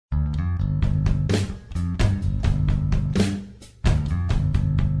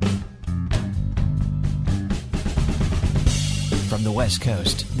the West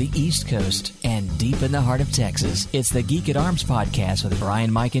Coast, the East Coast, and deep in the heart of Texas. It's the Geek at Arms podcast with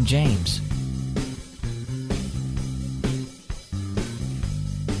Brian, Mike, and James.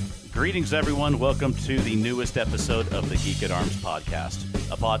 Greetings, everyone. Welcome to the newest episode of the Geek at Arms podcast,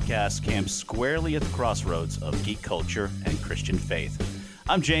 a podcast camped squarely at the crossroads of geek culture and Christian faith.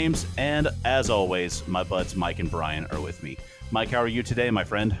 I'm James, and as always, my buds Mike and Brian are with me. Mike, how are you today, my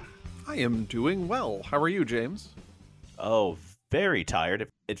friend? I am doing well. How are you, James? Oh, very tired.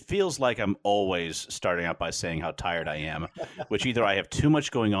 It feels like I'm always starting out by saying how tired I am, which either I have too much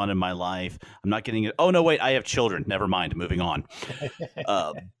going on in my life, I'm not getting it. Oh, no, wait, I have children. Never mind. Moving on.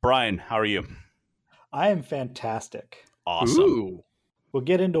 Brian, how are you? I am fantastic. Awesome. Ooh. We'll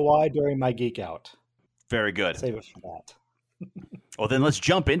get into why during my Geek Out. Very good. Save it for that. Well, then let's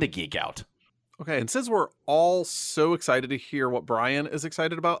jump into Geek Out. Okay, and since we're all so excited to hear what Brian is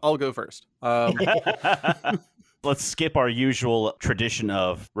excited about, I'll go first. Let's skip our usual tradition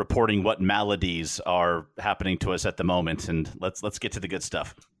of reporting what maladies are happening to us at the moment, and let's get to the good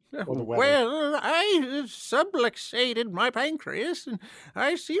stuff. Well, I subluxated my pancreas, and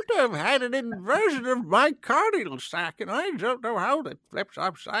I seem to have had an inversion of my cardiac sac, and I don't know how that flips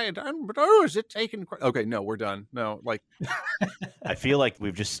upside down, but is it taken... Okay, no, we're done. No, I feel like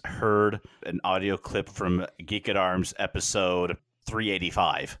we've just heard an audio clip from Geek at Arms episode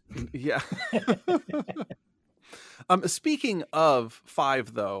 385. Yeah. Speaking of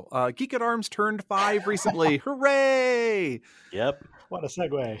 5, though, Geek at Arms turned 5 recently. Hooray! Yep. What a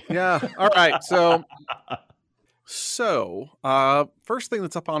segue. Yeah. All right. So, first thing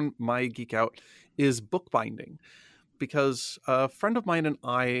that's up on my Geek Out is bookbinding, because a friend of mine and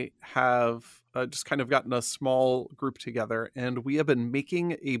I have just kind of gotten a small group together, and we have been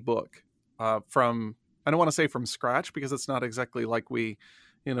making a book from, I don't want to say from scratch, because it's not exactly like we,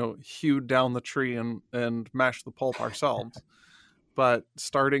 hewed down the tree and mashed the pulp ourselves, but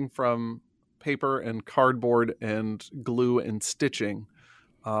starting from paper and cardboard and glue and stitching,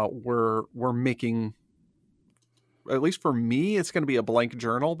 we're making, at least for me, it's going to be a blank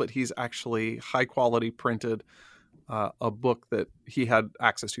journal, but he's actually high quality printed a book that he had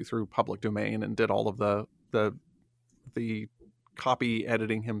access to through public domain and did all of the copy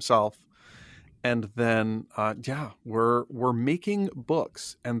editing himself. And then we're making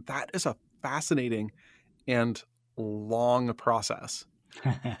books, and that is a fascinating and long process.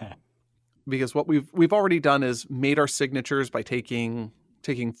 Because what we've already done is made our signatures by taking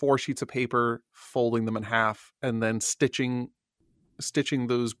 4 sheets of paper, folding them in half, and then stitching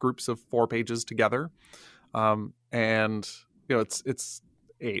those groups of 4 pages together. And it's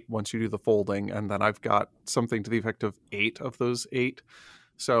 8 once you do the folding, and then I've got something to the effect of 8 of those 8.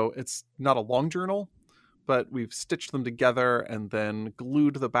 So it's not a long journal, but we've stitched them together and then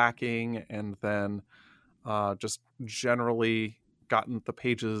glued the backing, and then just generally gotten the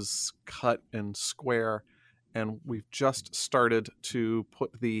pages cut and square, and we've just started to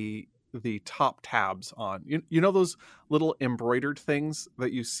put the top tabs on. You know those little embroidered things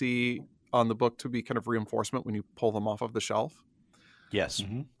that you see on the book to be kind of reinforcement when you pull them off of the shelf? Yes.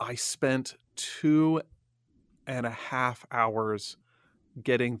 Mm-hmm. I spent 2.5 hours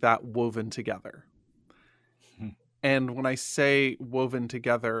getting that woven together. And when I say woven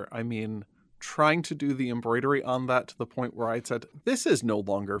together, I mean trying to do the embroidery on that to the point where I said, this is no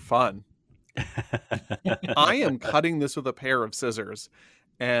longer fun. I am cutting this with a pair of scissors,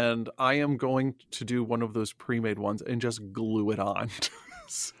 and I am going to do one of those pre-made ones and just glue it on.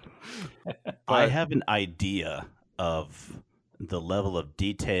 I have an idea of the level of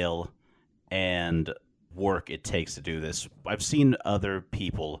detail and work it takes to do this. I've seen other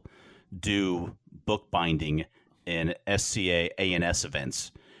people do bookbinding in SCA A&S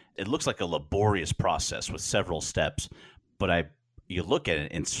events. It looks like a laborious process with several steps, but you look at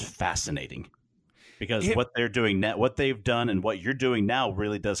it and it's fascinating, because what they're doing now, what they've done and what you're doing now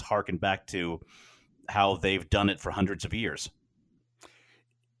really does harken back to how they've done it for hundreds of years.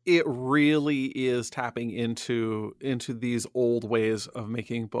 It really is tapping into these old ways of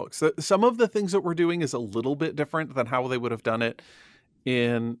making books. Some of the things that we're doing is a little bit different than how they would have done it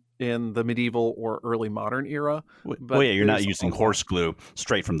in the medieval or early modern era. But you're not using horse glue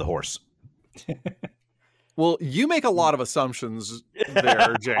straight from the horse. Well, you make a lot of assumptions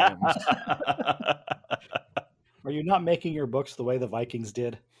there, James. Are you not making your books the way the Vikings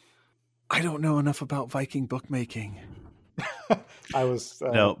did? I don't know enough about Viking bookmaking. I was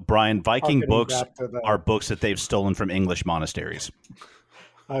no, Brian. Viking books are books that they've stolen from English monasteries.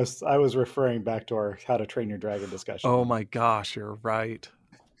 I was referring back to our How to Train Your Dragon discussion. Oh my gosh, you're right.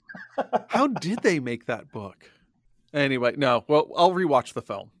 How did they make that book? Anyway, no. Well, I'll rewatch the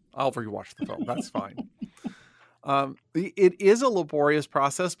film. That's fine. It is a laborious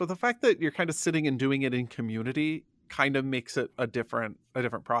process, but the fact that you're kind of sitting and doing it in community kind of makes it a different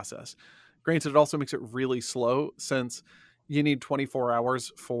process. Granted, it also makes it really slow since you need 24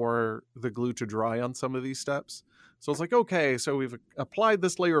 hours for the glue to dry on some of these steps. So it's like, okay, so we've applied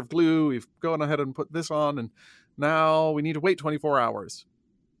this layer of glue, we've gone ahead and put this on, and now we need to wait 24 hours.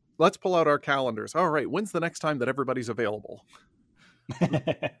 Let's pull out our calendars. All right, when's the next time that everybody's available?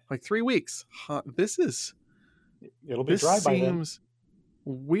 Like 3 weeks. It'll be dry by then. Seems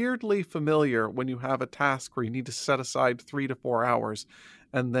weirdly familiar when you have a task where you need to set aside 3 to 4 hours,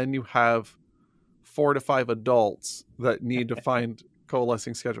 and then you have 4 to 5 adults that need to find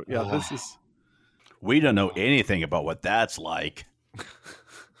coalescing schedule. Yeah, this is... We don't know anything about what that's like.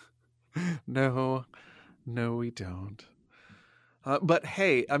 No, we don't. But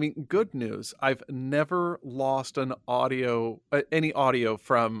hey, I mean, good news. I've never lost any audio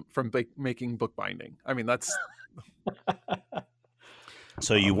from making bookbinding. I mean, that's...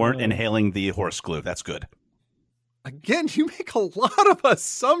 So you weren't inhaling the horse glue. That's good. Again, you make a lot of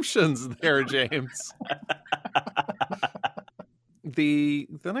assumptions there, James. The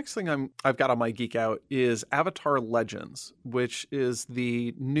next thing I've got on my Geek Out is Avatar Legends, which is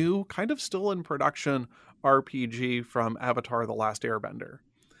the new, kind of still in production RPG from Avatar: The Last Airbender.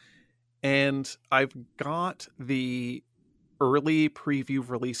 And I've got the early preview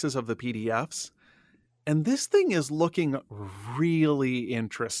releases of the PDFs, and this thing is looking really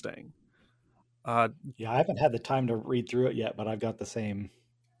interesting. Yeah, I haven't had the time to read through it yet, but I've got those same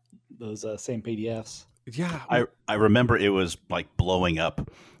PDFs. Yeah, I remember it was like blowing up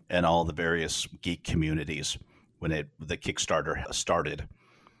in all the various geek communities when the Kickstarter started.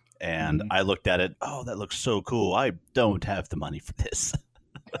 And I looked at it, oh, that looks so cool. I don't have the money for this.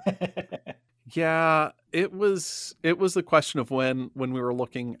 Yeah, it was the question of when we were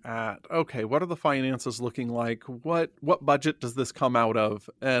looking at, okay, what are the finances looking like? What budget does this come out of?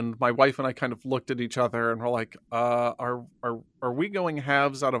 And my wife and I kind of looked at each other and we're like, are we going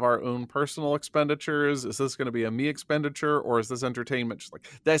halves out of our own personal expenditures? Is this going to be a me expenditure, or is this entertainment? She's like,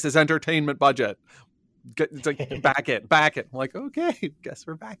 this is entertainment budget. It's like, back it. I'm like, okay, guess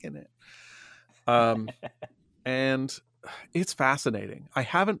we're backing it. And it's fascinating. I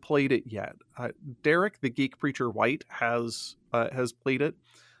haven't played it yet. Derek, the Geek Preacher White, has played it.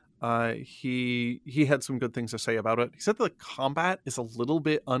 He had some good things to say about it. He said the combat is a little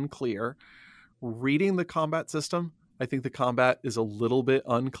bit unclear. Reading the combat system, I think the combat is a little bit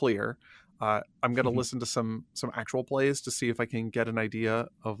unclear. I'm going to listen to some actual plays to see if I can get an idea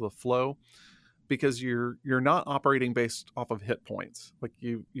of the flow, because you're not operating based off of hit points. Like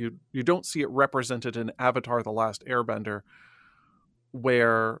you don't see it represented in Avatar: The Last Airbender,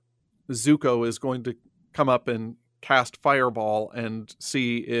 where Zuko is going to come up and cast Fireball and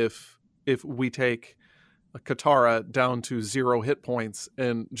see if we take Katara down to 0 hit points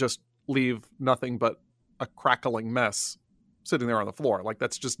and just leave nothing but a crackling mess sitting there on the floor. Like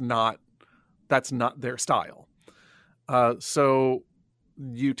that's not their style. So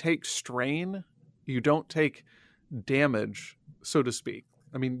you take strain. You don't take damage, so to speak.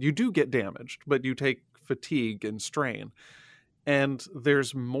 I mean, you do get damaged, but you take fatigue and strain. And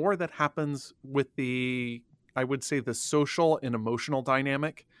there's more that happens with I would say, the social and emotional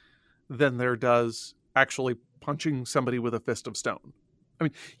dynamic than there does actually punching somebody with a fist of stone. I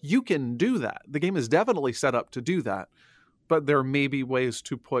mean, you can do that. The game is definitely set up to do that, but there may be ways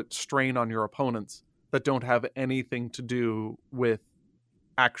to put strain on your opponents that don't have anything to do with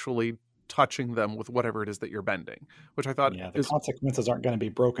actually touching them with whatever it is that you're bending, which I thought the consequences aren't going to be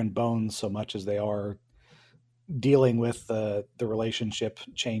broken bones so much as they are dealing with the relationship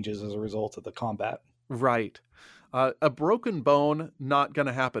changes as a result of the combat. Right. A broken bone, not going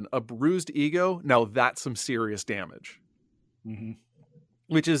to happen. A bruised ego, now that's some serious damage. Mm-hmm.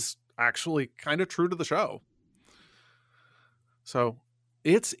 Which is actually kind of true to the show. So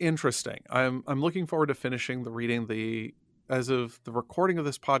it's interesting. I'm looking forward to finishing reading as of the recording of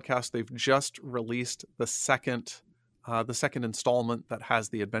this podcast, they've just released the second installment that has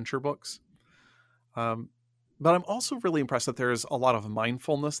the adventure books. But I'm also really impressed that there's a lot of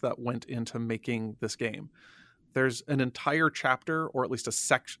mindfulness that went into making this game. There's an entire chapter, or at least a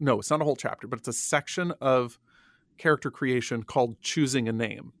section. No, it's not a whole chapter, but it's a section of character creation called Choosing a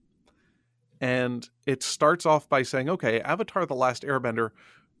Name. And it starts off by saying, okay, Avatar: The Last Airbender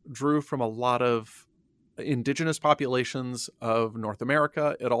drew from a lot of indigenous populations of North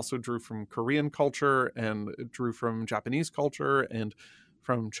America. It also drew from Korean culture, and it drew from Japanese culture and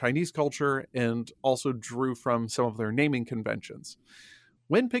from Chinese culture, and also drew from some of their naming conventions.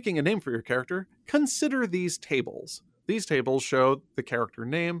 When picking a name for your character, consider these tables. These tables show the character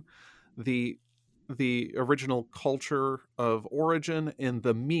name, the the original culture of origin and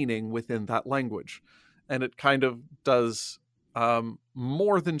the meaning within that language. And it kind of does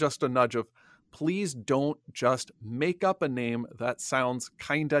more than just a nudge of, please don't just make up a name that sounds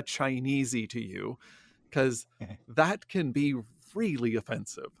kind of Chinesey to you, because that can be really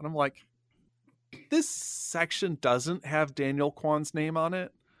offensive. And I'm like, this section doesn't have Daniel Kwan's name on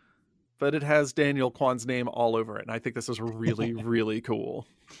it, but it has Daniel Kwan's name all over it. And I think this is really, really cool.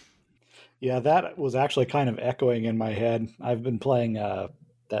 Yeah, that was actually kind of echoing in my head. I've been playing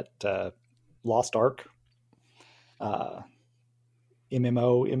that Lost Ark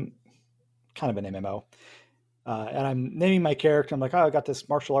MMO, kind of an MMO. And I'm naming my character. I'm like, oh, I got this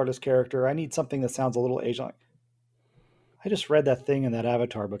martial artist character. I need something that sounds a little Asian. Like, I just read that thing in that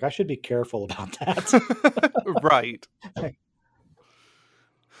Avatar book. I should be careful about that. Right.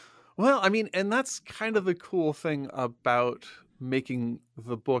 Well, I mean, and that's kind of the cool thing about making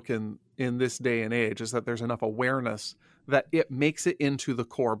the book in this day and age, is that there's enough awareness that it makes it into the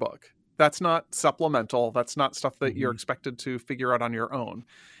core book. That's not supplemental. That's not stuff that you're expected to figure out on your own.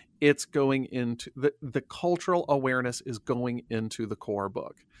 It's going into the cultural awareness is going into the core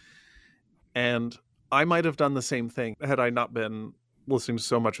book. And I might have done the same thing had I not been listening to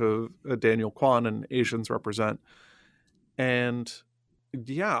so much of Daniel Kwan and Asians Represent. And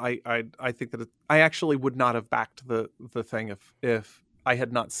yeah, I think that I actually would not have backed the thing if I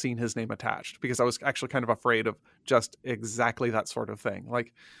had not seen his name attached, because I was actually kind of afraid of just exactly that sort of thing.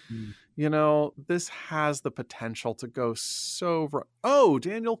 Like, you know, this has the potential to go so oh,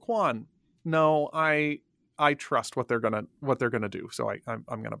 Daniel Kwan. No, I trust what they're gonna do. So I'm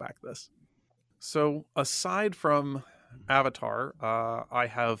gonna back this. So aside from Avatar, I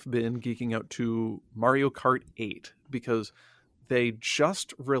have been geeking out to Mario Kart 8 because they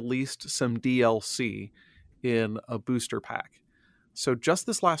just released some DLC in a booster pack. So just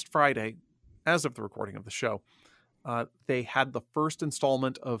this last Friday, as of the recording of the show, they had the first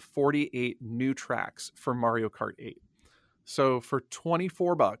installment of 48 new tracks for Mario Kart 8. So for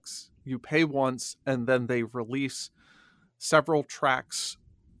 $24, you pay once, and then they release several tracks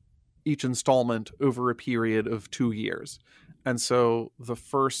each installment over a period of 2 years. And so the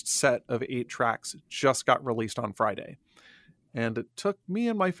first set of 8 tracks just got released on Friday. And it took me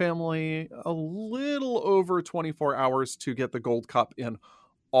and my family a little over 24 hours to get the gold cup in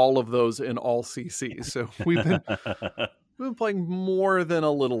all of those in all CCs. So we've been playing more than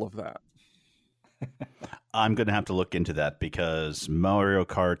a little of that. I'm going to have to look into that, because Mario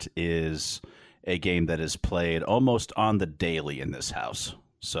Kart is a game that is played almost on the daily in this house.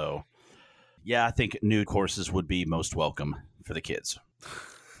 So yeah, I think new courses would be most welcome for the kids.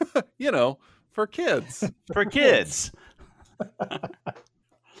 You know, for kids. For kids.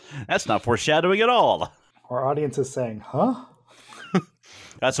 That's not foreshadowing at all. Our audience is saying, huh?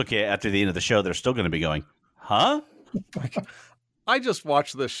 That's okay. After the end of the show, they're still going to be going, huh? I just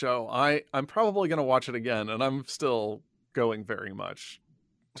watched this show. I'm probably going to watch it again, and I'm still going very much,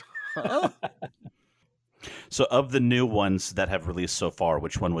 huh? So of the new ones that have released so far,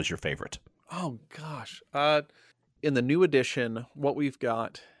 which one was your favorite? Oh, gosh. In the new edition, what we've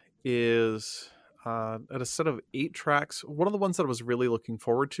got is at a set of 8 tracks. One of the ones that I was really looking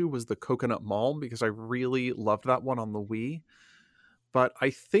forward to was the Coconut Mall, because I really loved that one on the Wii. But I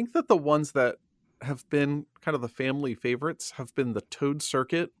think that the ones that have been kind of the family favorites have been the Toad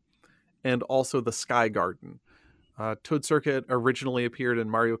Circuit and also the Sky Garden. Toad Circuit originally appeared in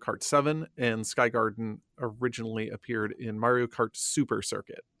Mario Kart 7, and Sky Garden originally appeared in Mario Kart Super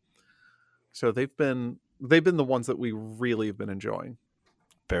Circuit. So they've been the ones that we really have been enjoying.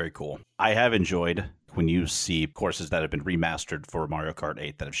 Very cool. I have enjoyed when you see courses that have been remastered for Mario Kart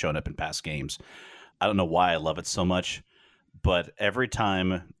 8 that have shown up in past games. I don't know why I love it so much, but every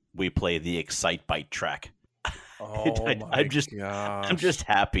time we play the Excite Bite track, I'm just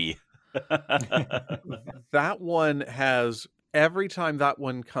happy. That one has, every time that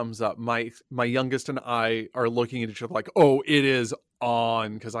one comes up, my youngest and I are looking at each other like, oh, it is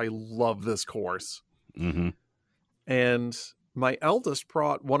on, because I love this course. Mm-hmm. And my eldest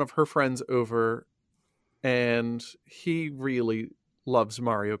brought one of her friends over, and he really loves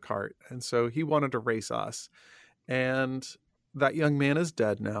Mario Kart, and so he wanted to race us. And that young man is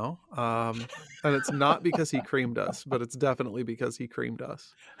dead now. And it's not because he creamed us, but it's definitely because he creamed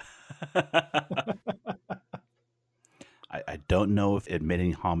us. I don't know if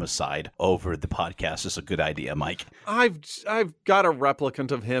admitting homicide over the podcast is a good idea, Mike. I've got a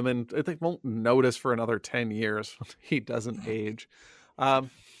replicant of him, and they won't notice for another 10 years. He doesn't age. But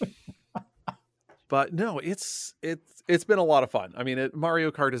no, it's been a lot of fun. I mean,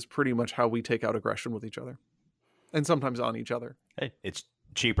 Mario Kart is pretty much how we take out aggression with each other, and sometimes on each other. Hey, it's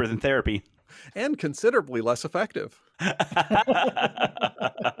cheaper than therapy. And considerably less effective.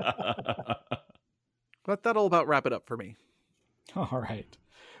 But that'll about wrap it up for me. All right.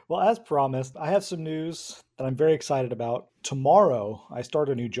 Well, as promised, I have some news that I'm very excited about. Tomorrow, I start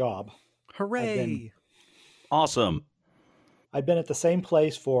a new job. Hooray! Awesome. I've been at the same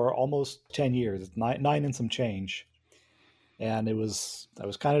place for almost 10 years. It's nine and some change. And I was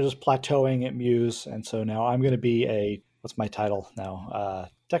kind of just plateauing at Muse. And so now I'm going to be what's my title now?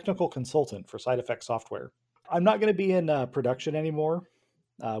 Technical consultant for side effect software. I'm not going to be in production anymore,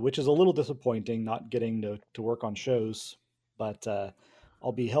 which is a little disappointing, not getting to work on shows. But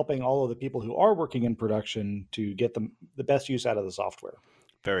I'll be helping all of the people who are working in production to get the best use out of the software.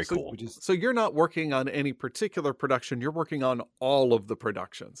 Very cool. So you're not working on any particular production. You're working on all of the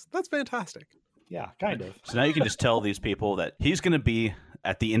productions. That's fantastic. Yeah, kind of. So now you can just tell these people that he's going to be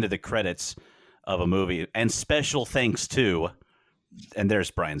at the end of the credits of a movie, and special thanks to, and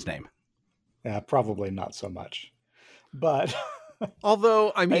there's Brian's name. Yeah, probably not so much. But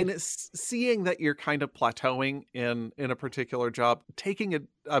although, I mean, seeing that you're kind of plateauing in a particular job, taking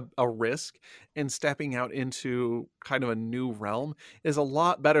a risk and stepping out into kind of a new realm is a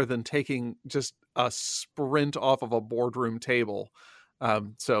lot better than taking just a sprint off of a boardroom table.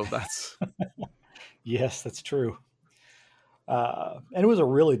 So that's... Yes, that's true. And it was a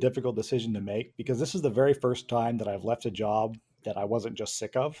really difficult decision to make because this is the very first time that I've left a job that I wasn't just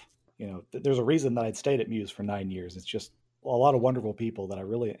sick of. You know, there's a reason that I'd stayed at Muse for 9 years. It's just a lot of wonderful people that I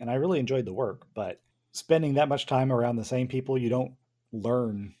really enjoyed the work, but spending that much time around the same people, you don't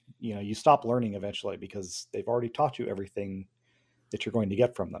learn, you stop learning eventually because they've already taught you everything that you're going to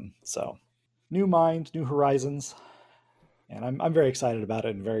get from them. So new minds, new horizons. And I'm very excited about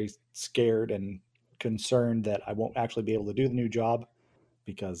it and very scared and concerned that I won't actually be able to do the new job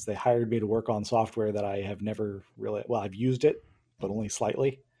because they hired me to work on software that I have never really, I've used it, but only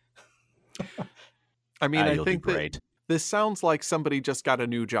slightly. I mean, I think that this sounds like somebody just got a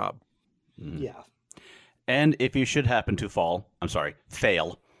new job. Yeah. And if you should happen to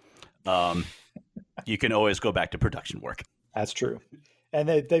fail, you can always go back to production work. That's true. And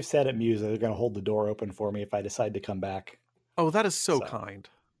they've said at Muse that they're going to hold the door open for me if I decide to come back. Oh, that is so kind.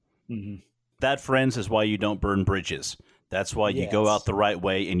 Mm-hmm. That, friends, is why you don't burn bridges. That's why you go out the right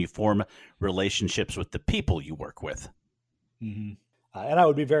way and you form relationships with the people you work with. Mm-hmm. And I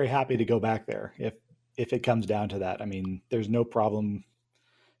would be very happy to go back there if it comes down to that. I mean, there's no problem.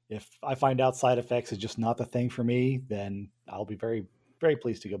 If I find out side effects is just not the thing for me, then I'll be very, very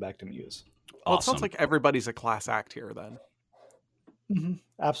pleased to go back to Muse. Well, it sounds like everybody's a class act here then. Mm-hmm.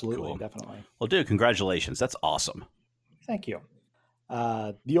 Absolutely. Cool. Definitely. Well, dude, congratulations. That's awesome. Thank you.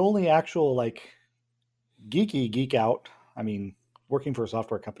 The only actual geek out, I mean, working for a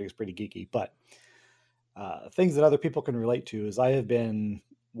software company is pretty geeky, but things that other people can relate to is I have been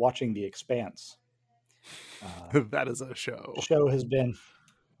watching The Expanse. That is a show. Show has been,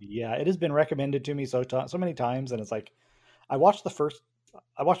 it has been recommended to me so many times, and it's like I watched about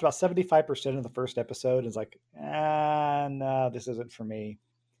 75% of the first episode, and it's like, no, this isn't for me.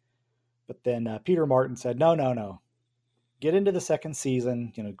 But then Peter Martin said, no, get into the second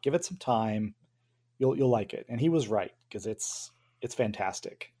season, give it some time, you'll like it, and he was right because it's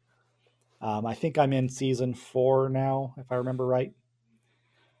fantastic. I think I'm in season 4 now, if I remember right.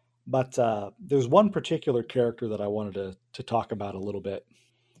 But there's one particular character that I wanted to talk about a little bit.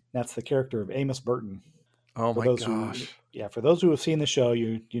 That's the character of Amos Burton. Oh my gosh. For those who have seen the show,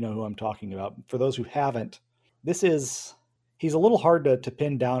 you know who I'm talking about. For those who haven't, he's a little hard to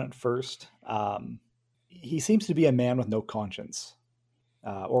pin down at first. He seems to be a man with no conscience.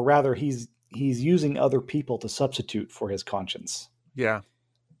 Or rather, he's using other people to substitute for his conscience. Yeah.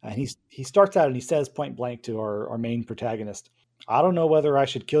 And he starts out and he says point blank to our main protagonist, I don't know whether I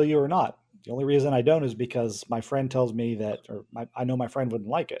should kill you or not. The only reason I don't is because my friend tells me that, I know my friend wouldn't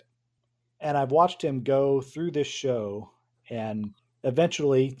like it. And I've watched him go through this show, and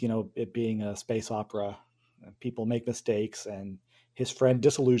eventually, it being a space opera, people make mistakes, and his friend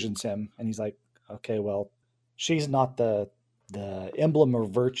disillusions him, and he's like, okay, well, she's not the emblem of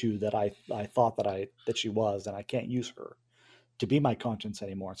virtue that I thought that she was, and I can't use her to be my conscience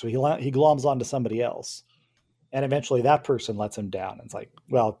anymore. So he gloms onto somebody else. And eventually that person lets him down. And it's like,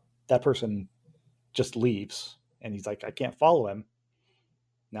 well, that person just leaves. And he's like, I can't follow him.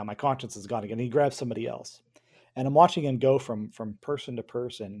 Now my conscience is gone again. He grabs somebody else. And I'm watching him go from person to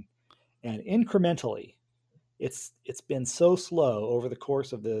person. And incrementally, it's been so slow over the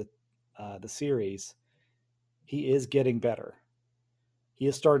course of the series. He is getting better. He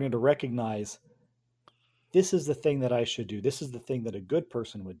is starting to recognize this is the thing that I should do. This is the thing that a good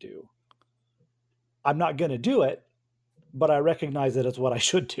person would do. I'm not going to do it, but I recognize that it's what I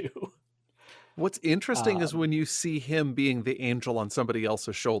should do. What's interesting is when you see him being the angel on somebody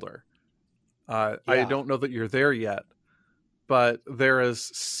else's shoulder. I don't know that you're there yet, but there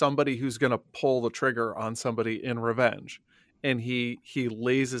is somebody who's going to pull the trigger on somebody in revenge. And he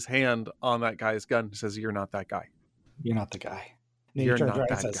lays his hand on that guy's gun and says, "You're not that guy. You're not the guy." And You're he turns not around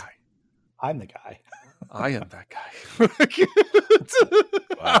that and says, guy. "I'm the guy." I am that guy."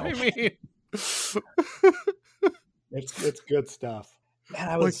 Wow. I mean, It's good stuff. Man,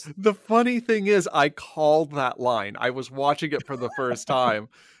 I like, was the funny thing is, I called that line. I was watching it for the first time.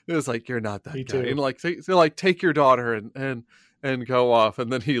 It was like, "You're not that Me guy." too. And like, take your daughter and go off.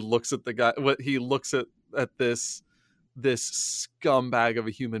 And then he looks at the guy. He looks at this scumbag of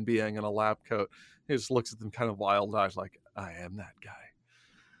a human being in a lab coat. He just looks at them kind of wild eyes, like, "I am that guy."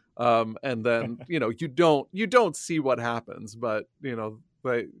 And then you don't see what happens, but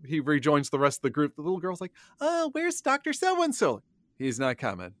he rejoins the rest of the group. The little girl's like, "Oh, where's Dr. So-and-so?" "He's not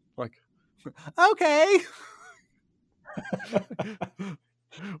coming." Like, okay.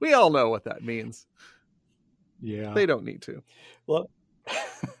 We all know what that means. yeah. They don't need to. Well,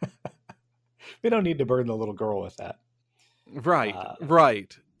 we don't need to burden the little girl with that. Right.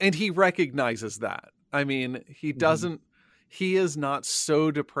 Right. And he recognizes that. I mean, he doesn't, he is not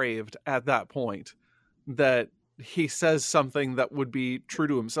so depraved at that point that he says something that would be true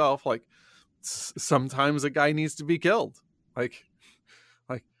to himself. Like, sometimes a guy needs to be killed. Like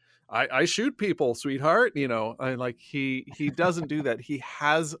I shoot people, sweetheart. And like, he doesn't do that. He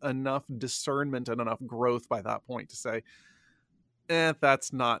has enough discernment and enough growth by that point to say,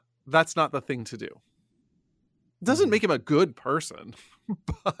 that's not the thing to do. It doesn't make him a good person,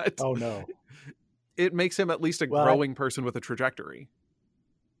 but Oh no. it makes him at least a growing person with a trajectory.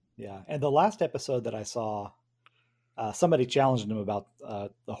 Yeah. And the last episode that I saw, somebody challenged him about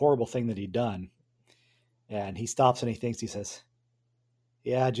the horrible thing that he'd done. And he stops and he thinks, he says,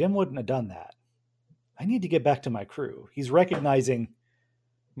 "Yeah, Jim wouldn't have done that. I need to get back to my crew." He's recognizing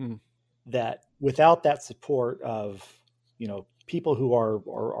that without that support of, people who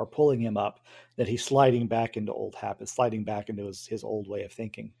are pulling him up, that he's sliding back into old habits, sliding back into his old way of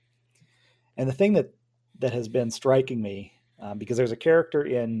thinking. And the thing that has been striking me, because there's a character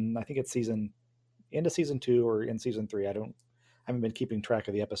in, I think it's into season 2 or in season 3. I haven't been keeping track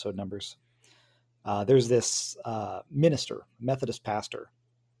of the episode numbers. There's this Methodist pastor.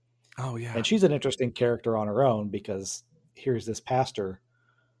 Oh yeah. And she's an interesting character on her own, because here's this pastor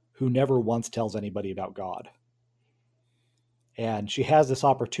who never once tells anybody about God. And she has this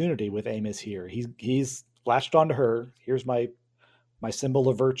opportunity with Amos here. He's latched onto her. Here's my symbol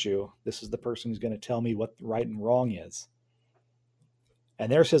of virtue. This is the person who's going to tell me what right and wrong is. And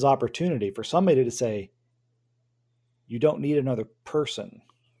there's his opportunity for somebody to say, "You don't need another person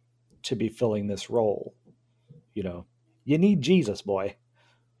to be filling this role. You need Jesus, boy."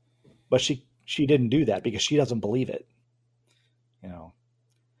 But she didn't do that because she doesn't believe it. And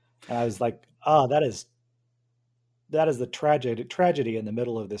I was like, that is the tragedy in the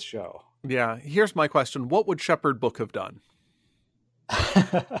middle of this show. Yeah. Here's my question. What would Shepherd Book have done?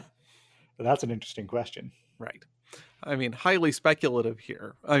 That's an interesting question. Right. I mean, highly speculative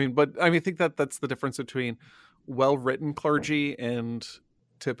here. I think that's the difference between well-written clergy and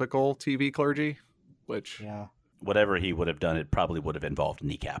typical TV clergy, which... Yeah. Whatever he would have done, it probably would have involved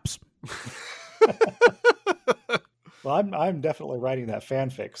kneecaps. Well, I'm definitely writing that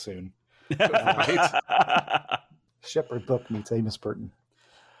fanfic soon. Right? Shepherd Book meets Amos Burton.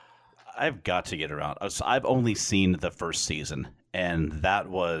 I've got to get around. I've only seen the first season, and that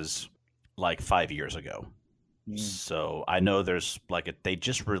was like 5 years ago. So I know there's they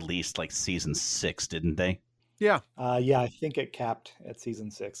just released season 6, didn't they? Yeah. Yeah, I think it capped at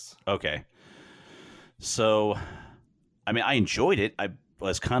season 6. Okay. So, I mean, I enjoyed it. I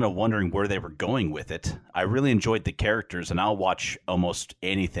was kind of wondering where they were going with it. I really enjoyed the characters, and I'll watch almost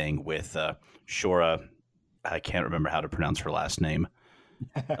anything with Shora. I can't remember how to pronounce her last name.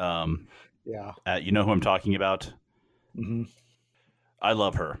 Yeah. You know who I'm talking about? Mm-hmm. I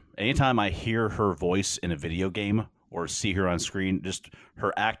love her. Anytime I hear her voice in a video game or see her on screen, just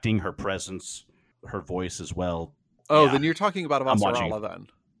her acting, her presence, her voice as well. Oh, Yeah. then you're talking about I'm watching. Avasarala then.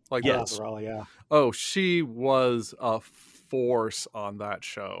 Yes. Yeah. Oh, she was a force on that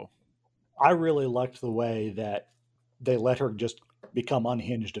show. I really liked the way that they let her just become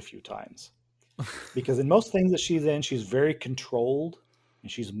unhinged a few times. Because in most things that she's in, she's very controlled and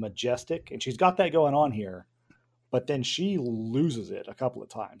she's majestic, and she's got that going on here. But then she loses it a couple of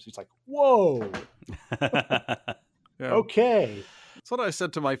times. It's like, whoa, Yeah. okay. That's what I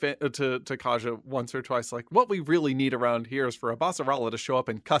said to to Kaja once or twice. Like, what we really need around here is for Avasarala to show up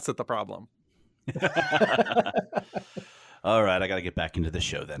and cuss at the problem. All right, I got to get back into the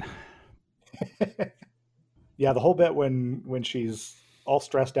show then. Yeah, the whole bit when she's all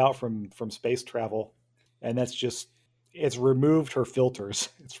stressed out from space travel, and that's just it's removed her filters.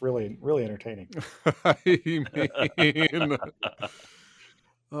 It's really really entertaining. I mean,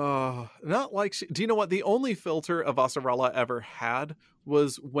 not like do you know what the only filter Avasarala ever had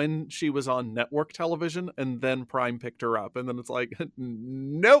was when she was on network television, and then Prime picked her up, and then it's like,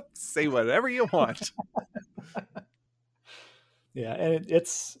 nope, say whatever you want. Yeah, and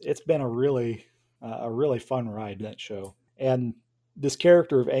it's been a really fun ride, that show. And this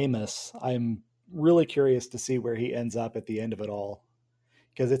character of Amos, I'm really curious to see where he ends up at the end of it all,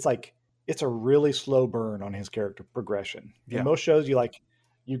 because it's a really slow burn on his character progression. Yeah. In most shows,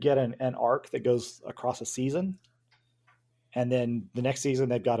 you get an arc that goes across a season, and then the next season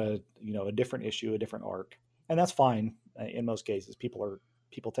they've got a different issue, a different arc, and that's fine in most cases. People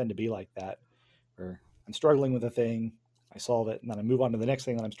tend to be like that, where I'm struggling with a thing, I solve it, and then I move on to the next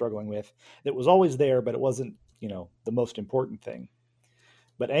thing that I'm struggling with. It was always there, but it wasn't, the most important thing.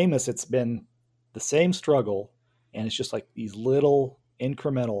 But Amos, it's been the same struggle, and it's just like these little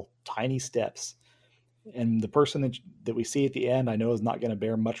incremental, tiny steps. And the person that we see at the end, I know is not going to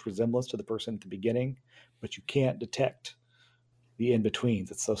bear much resemblance to the person at the beginning, but you can't detect the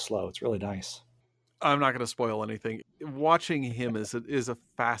in-betweens. It's so slow. It's really nice. I'm not going to spoil anything. Watching him is a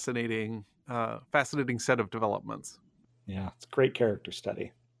fascinating set of developments. Yeah, it's a great character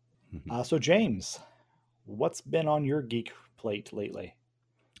study. So James, what's been on your geek plate lately?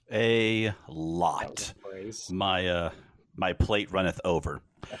 A lot. My plate runneth over.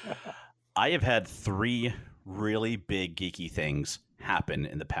 I have had 3 really big geeky things happen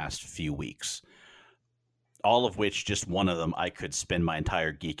in the past few weeks. All of which, just one of them, I could spend my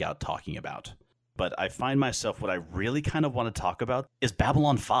entire geek out talking about. But I find myself, what I really kind of want to talk about is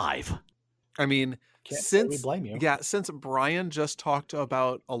Babylon 5. I mean, Can't say we blame you. Yeah, since Brian just talked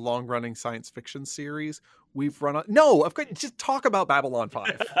about a long-running science fiction series, we've run on. No, I've got just talk about Babylon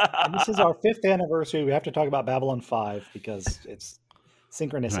 5. And this is our 5th anniversary. We have to talk about Babylon 5 because it's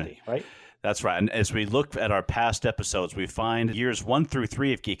synchronicity, right? That's right. And as we look at our past episodes, we find years 1 through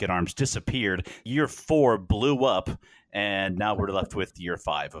 3 of Geek at Arms disappeared. Year 4 blew up, and now we're left with year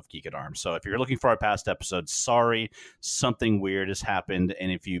 5 of Geek at Arms. So if you're looking for our past episodes, sorry, something weird has happened.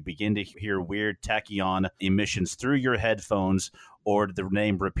 And if you begin to hear weird tachyon emissions through your headphones or the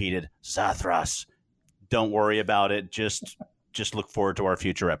name repeated, Zathras, don't worry about it. Just look forward to our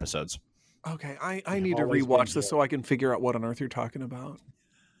future episodes. Okay, I need to rewatch this so I can figure out what on earth you're talking about.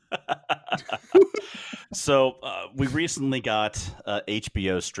 So we recently got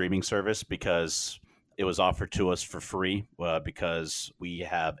HBO streaming service because it was offered to us for free because we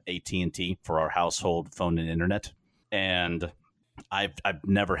have AT&T for our household phone and internet, and I've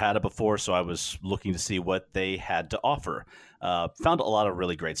never had it before, so I was looking to see what they had to offer. Found a lot of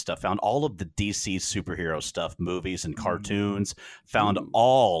really great stuff. Found all of the DC superhero stuff, movies and cartoons. Found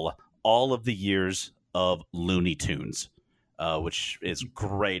all of the years of Looney Tunes. Which is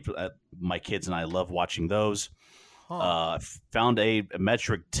great. My kids and I love watching those. Found a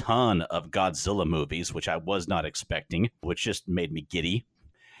metric ton of Godzilla movies, which I was not expecting, which just made me giddy.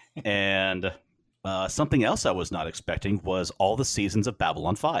 And something else I was not expecting was all the seasons of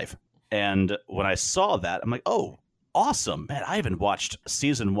Babylon 5. And when I saw that, I'm like, oh, awesome. Man, I haven't watched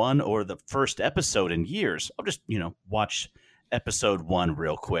season 1 or the first episode in years. I'll just, watch episode 1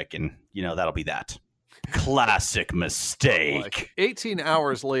 real quick, and, that'll be that. Classic mistake. Like 18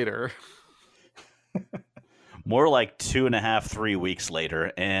 hours later. More like 2.5, 3 weeks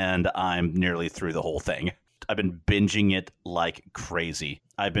later, and I'm nearly through the whole thing. I've been binging it like crazy.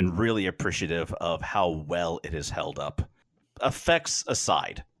 I've been really appreciative of how well it has held up. Effects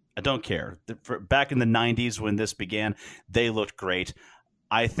aside, I don't care. Back in the 90s when this began, they looked great.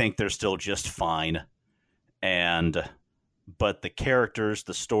 I think they're still just fine. But the characters,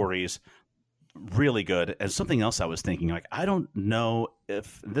 the stories, really good. And something else I was thinking, I don't know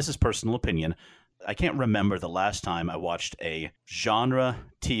if this is personal opinion. I can't remember the last time I watched a genre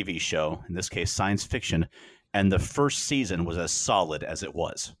TV show, in this case science fiction, and the first season was as solid as it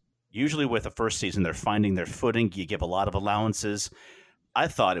was. Usually with the first season, they're finding their footing. You give a lot of allowances. I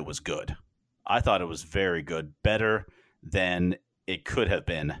thought it was good. I thought it was very good, better than it could have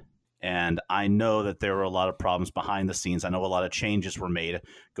been. And I know that there were a lot of problems behind the scenes. I know a lot of changes were made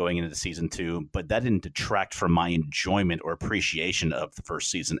going into season 2, but that didn't detract from my enjoyment or appreciation of the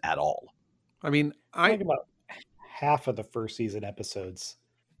first season at all. I mean, I think about half of the first season episodes.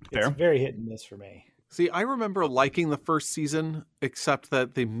 Fair. It's very hit and miss for me. See, I remember liking the first season, except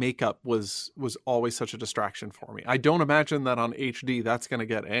that the makeup was always such a distraction for me. I don't imagine that on HD that's going to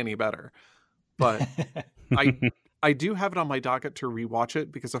get any better. But I do have it on my docket to rewatch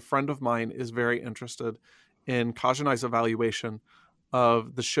it because a friend of mine is very interested in Kajanai's evaluation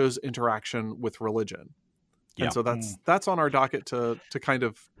of the show's interaction with religion. Yeah. And so that's on our docket to kind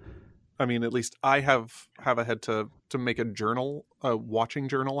of, I mean, at least I have ahead to make a journal, a watching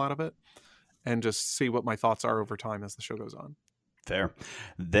journal out of it, and just see what my thoughts are over time as the show goes on. Fair.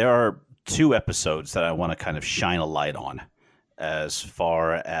 There are 2 episodes that I want to kind of shine a light on. As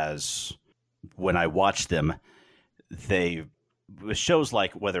far as when I watch them, shows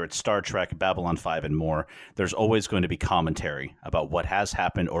like whether it's Star Trek, Babylon 5, and more, there's always going to be commentary about what has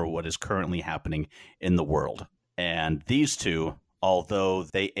happened or what is currently happening in the world. And these 2, although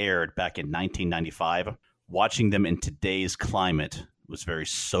they aired back in 1995, watching them in today's climate was very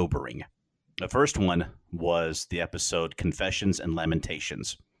sobering. The first one was the episode Confessions and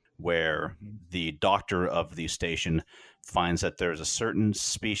Lamentations, where the doctor of the station finds that there's a certain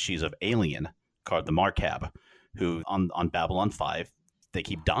species of alien called the Markab, who on Babylon 5, they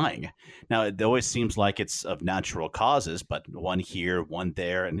keep dying. Now, it always seems like it's of natural causes, but one here, one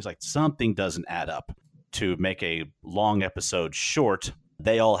there, and he's like, something doesn't add up. To make a long episode short,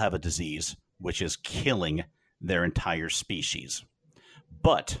 they all have a disease, which is killing their entire species.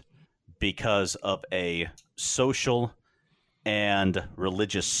 But because of a social and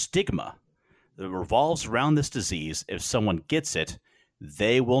religious stigma that revolves around this disease, if someone gets it,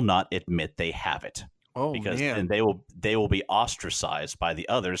 they will not admit they have it. Oh, because man. then they will be ostracized by the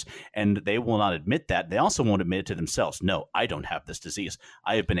others, and they will not admit that. They also won't admit it to themselves. No, I don't have this disease.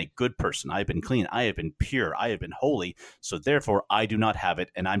 I have been a good person. I have been clean. I have been pure. I have been holy. So therefore, I do not have it,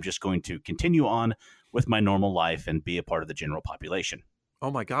 and I'm just going to continue on with my normal life and be a part of the general population.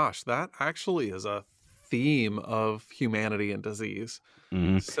 Oh my gosh, that actually is a theme of humanity and disease.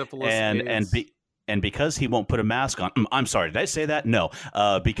 Mm-hmm. Syphilis, and because he won't put a mask on. I'm sorry, did I say that? No.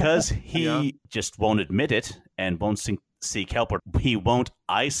 Because he just won't admit it and won't seek help, or he won't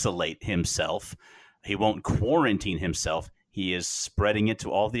isolate himself. He won't quarantine himself. He is spreading it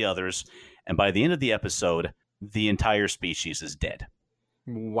to all the others. And by the end of the episode, the entire species is dead.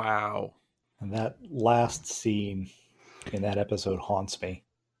 Wow. And that last scene in that episode haunts me.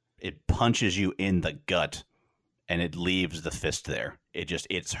 It punches you in the gut, and it leaves the fist there.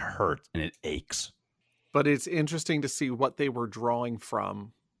 It's hurt and it aches. But it's interesting to see what they were drawing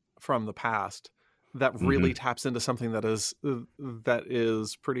from the past that really taps into something that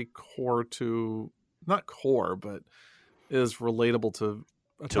is pretty core to, not core, but is relatable to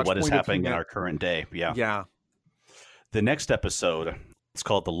what is happening in our current day. Yeah. Yeah. The next episode, it's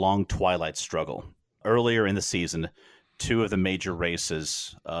called The Long Twilight Struggle. Earlier in the season, 2 of the major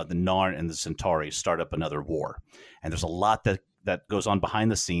races, the Narn and the Centauri, start up another war. And there's a lot that goes on behind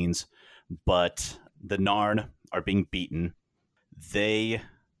the scenes, but the Narn are being beaten. They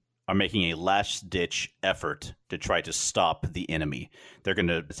are making a last-ditch effort to try to stop the enemy. They're going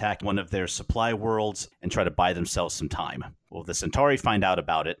to attack one of their supply worlds and try to buy themselves some time. Well, the Centauri find out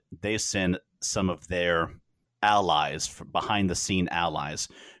about it. They send some of their allies, behind-the-scene allies,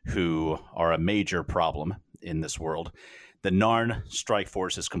 who are a major problem in this world. The Narn strike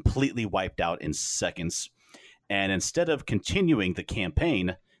force is completely wiped out in seconds. And instead of continuing the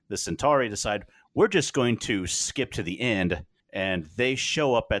campaign, the Centauri decide, we're just going to skip to the end, and they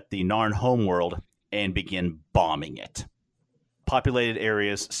show up at the Narn homeworld and begin bombing it. Populated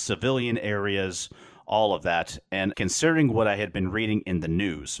areas, civilian areas, all of that. And considering what I had been reading in the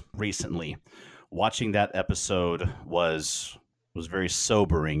news recently, watching that episode was very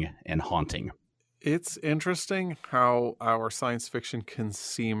sobering and haunting. It's interesting how our science fiction can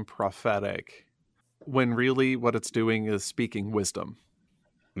seem prophetic when really what it's doing is speaking wisdom.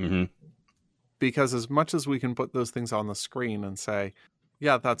 Mm-hmm. Because as much as we can put those things on the screen and say,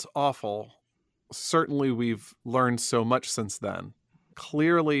 yeah, that's awful, certainly we've learned so much since then.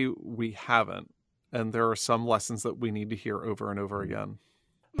 Clearly we haven't. And there are some lessons that we need to hear over and over again.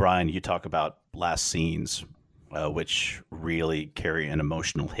 Brian, you talk about last scenes, which really carry an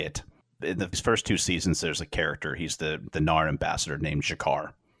emotional hit. In the first 2 seasons, there's a character. He's the Narn ambassador named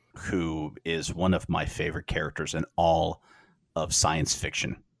G'Kar, who is one of my favorite characters in all of science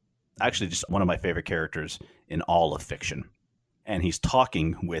fiction. Actually, just one of my favorite characters in all of fiction. And he's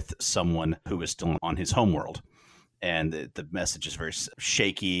talking with someone who is still on his homeworld. And the message is very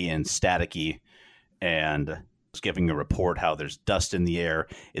shaky and staticky. And he's giving a report how there's dust in the air.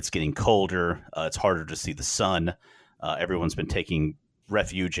 It's getting colder. It's harder to see the sun. Everyone's been taking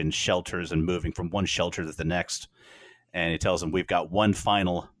refuge in shelters and moving from one shelter to the next. And he tells them, we've got one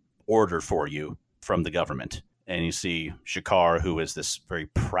final order for you from the government. And you see G'Kar, who is this very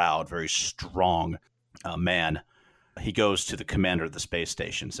proud, very strong man. He goes to the commander of the space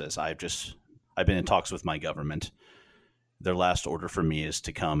station, says, I've been in talks with my government. their last order for me is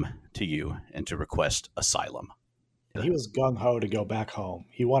to come to you and to request asylum. And he was gung-ho to go back home.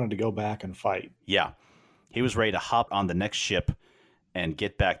 He wanted to go back and fight. Yeah. He was ready to hop on the next ship and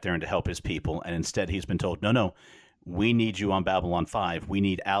get back there and to help his people. And instead he's been told, no, we need you on Babylon 5. We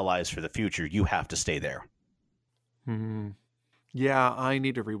need allies for the future. You have to stay there. Yeah, I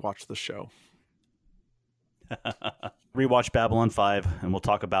need to rewatch the show. Rewatch Babylon 5 and we'll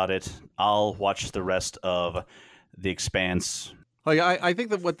talk about it. I'll watch the rest of The Expanse. I think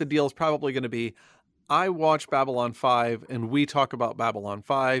that what the deal is probably going to be, I watch Babylon 5 and we talk about Babylon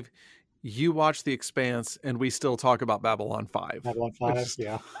 5. You watch The Expanse and we still talk about Babylon 5. Babylon 5,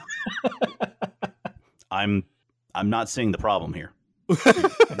 yeah. I'm not seeing the problem here.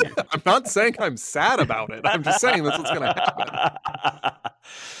 I'm not saying I'm sad about it. I'm just saying that's what's going to happen.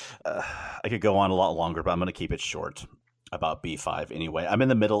 I could go on a lot longer, but I'm going to keep it short about B5 anyway. I'm in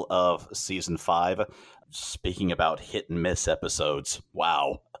the middle of season 5. Speaking about hit and miss episodes,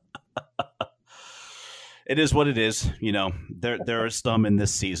 wow. It is what it is. You know, there are some in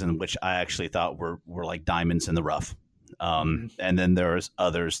this season which I actually thought were like diamonds in the rough. And then there's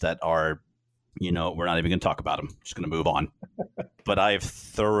others that are, you know, we're not even going to talk about them. Just going to move on. But I've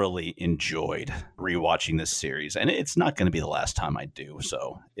thoroughly enjoyed rewatching this series, and it's not going to be the last time I do.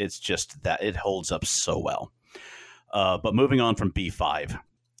 So it's just that it holds up so well. But moving on from B5,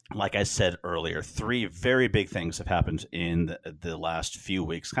 like I said earlier, 3 very big things have happened in the last few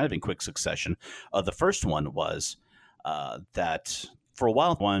weeks, kind of in quick succession. The first one was that for a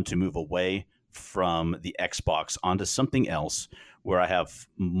while I wanted to move away from the Xbox onto something else where I have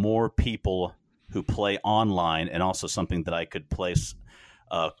more people who play online and also something that I could play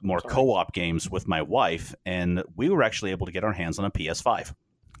more co-op games with my wife. And we were actually able to get our hands on a PS5.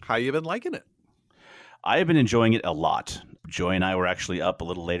 How you been liking it? I have been enjoying it a lot. Joy and I were actually up a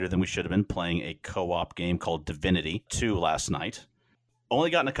little later than we should have been playing a co-op game called Divinity 2 last night. Only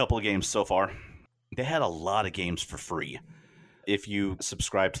gotten a couple of games so far. They had a lot of games for free. If you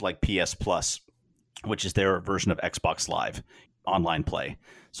subscribe to like PS Plus, which is their version of Xbox Live online play.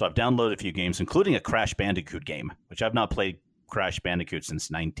 So I've downloaded a few games, including a Crash Bandicoot game, which I've not played Crash Bandicoot since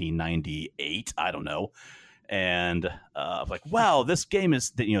 1998. I don't know. And I'm like, wow, this game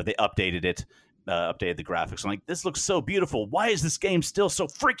is, you know, they updated it. Updated the graphics. I'm like, this looks so beautiful. Why is this game still so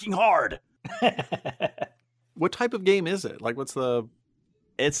freaking hard? What type of game is it? Like, what's the...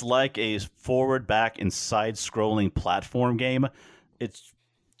 It's like a forward, back, and side-scrolling platform game. It's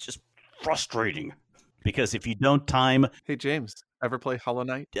just frustrating. Because if you don't time... Hey, James, ever play Hollow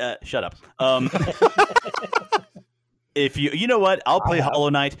Knight? Shut up. If you know what? I'll play Hollow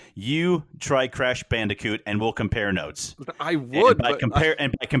Knight. You try Crash Bandicoot, and we'll compare notes. I would.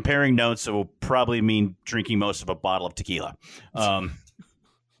 And by comparing notes, it will probably mean drinking most of a bottle of tequila.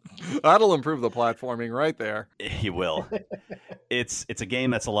 That'll improve the platforming right there. You will. It's a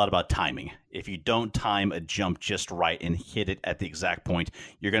game that's a lot about timing. If you don't time a jump just right and hit it at the exact point,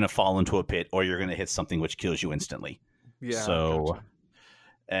 you're going to fall into a pit, or you're going to hit something which kills you instantly. Yeah. So. Gotcha.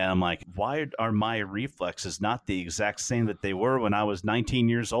 And I'm like, why are my reflexes not the exact same that they were when I was 19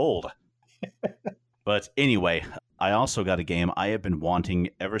 years old? But anyway, I also got a game I have been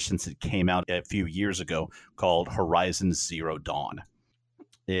wanting ever since it came out a few years ago called Horizon Zero Dawn.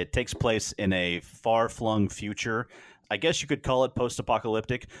 It takes place in a far-flung future. I guess you could call it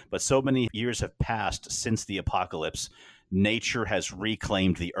post-apocalyptic, but so many years have passed since the apocalypse. Nature has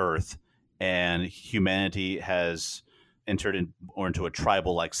reclaimed the Earth, and humanity has entered into a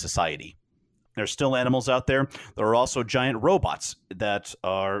tribal-like society. There's still animals out there. There are also giant robots that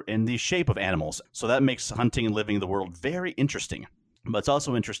are in the shape of animals. So that makes hunting and living in the world very interesting. But it's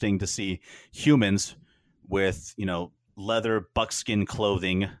also interesting to see humans with, you know, leather, buckskin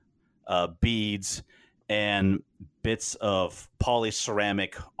clothing, beads, and bits of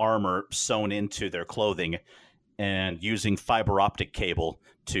polyceramic armor sewn into their clothing, and using fiber optic cable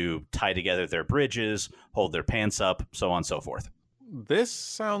to tie together their bridges, hold their pants up, so on and so forth. This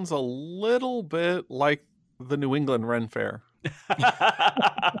sounds a little bit like the New England Ren Fair.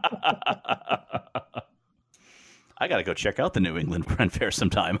 I got to go check out the New England Ren Fair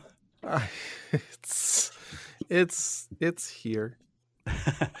sometime. It's here.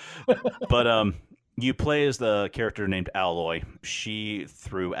 But you play as the character named Alloy. She,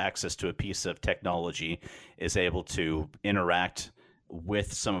 through access to a piece of technology, is able to interact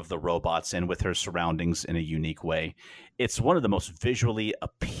with some of the robots and with her surroundings in a unique way. It's one of the most visually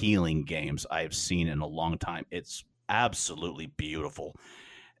appealing games I have seen in a long time. It's absolutely beautiful.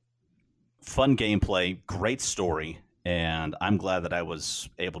 Fun gameplay, great story, and I'm glad that I was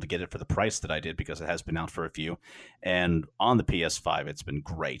able to get it for the price that I did because it has been out for a few. And on the PS5, it's been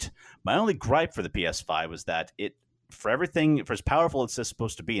great. My only gripe for the PS5 was that it for everything, for as powerful as it's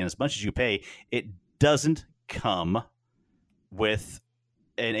supposed to be and as much as you pay, it doesn't come with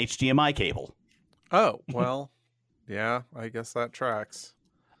an HDMI cable. Oh, well, yeah, I guess that tracks.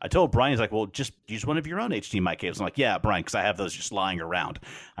 I told Brian, he's like, well, just use one of your own HDMI cables. I'm like, yeah, Brian, because I have those just lying around.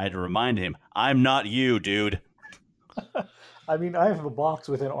 I had to remind him, I'm not you, dude. I mean, I have a box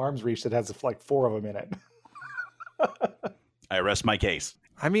within arm's reach that has like 4 of them in it. I rest my case.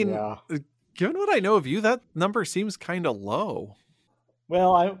 I mean, Yeah. given what I know of you, that number seems kind of low.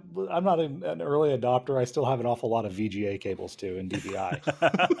 Well, I'm not an early adopter. I still have an awful lot of VGA cables too and DVI.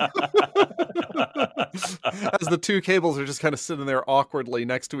 As the two cables are just kind of sitting there awkwardly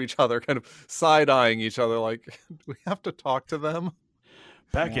next to each other, kind of side-eyeing each other like, do we have to talk to them?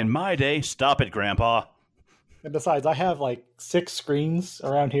 Back in my day, stop it, Grandpa. And besides, I have like 6 screens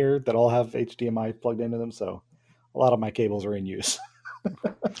around here that all have HDMI plugged into them, so a lot of my cables are in use.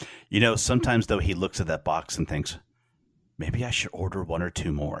 You know, sometimes, though, he looks at that box and thinks, maybe I should order 1 or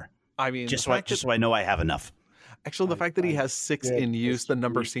 2 more. I mean, Just so I know I have enough. actually, the fact that he has 6 Yeah, in use, the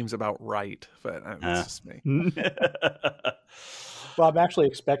number sweet. seems about right, but it's just me. Well, I'm actually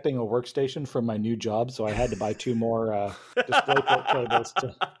expecting a workstation from my new job, so I had to buy 2 more DisplayPort cables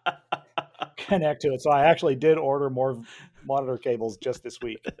to connect to it. So I actually did order more monitor cables just this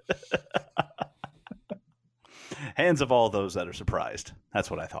week. Hands of all those that are surprised.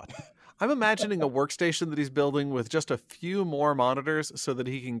 That's what I thought. I'm imagining a workstation that he's building with just a few more monitors so that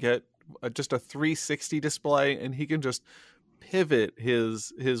he can get just a 360 display and he can just pivot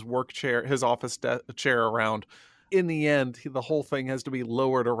his work chair, his office chair around. In the end, the whole thing has to be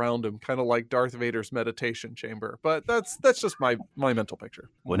lowered around him, kind of like Darth Vader's meditation chamber. But that's just my mental picture.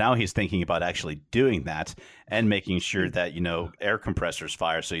 Well, now he's thinking about actually doing that and making sure that, you know, air compressors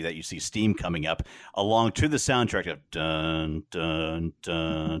fire so that you see steam coming up along to the soundtrack of dun, dun,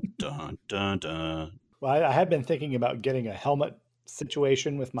 dun, dun, dun, dun. Well, I have been thinking about getting a helmet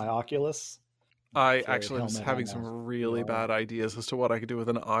situation with my Oculus. I For actually was helmet having on some the- really bad ideas as to what I could do with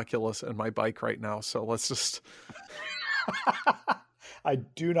an Oculus and my bike right now. So let's just... I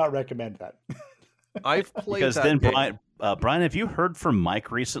do not recommend that. I've played Because that then, game. Brian, have you heard from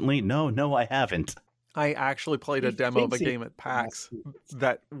Mike recently? No, I haven't. I actually played a He demo of a thinks he- game at PAX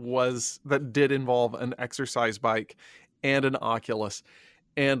that did involve an exercise bike and an Oculus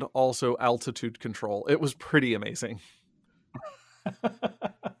and also altitude control. It was pretty amazing.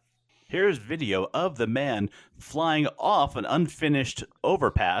 Here's video of the man flying off an unfinished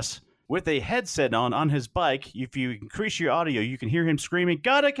overpass with a headset on his bike. If you increase your audio, you can hear him screaming,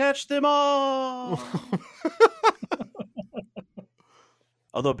 "Gotta catch them all!"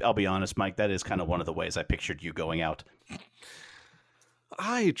 Although, I'll be honest, Mike, that is kind of one of the ways I pictured you going out.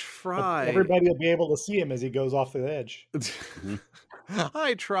 I try. Everybody will be able to see him as he goes off the edge.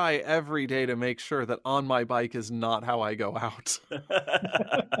 I try every day to make sure that on my bike is not how I go out.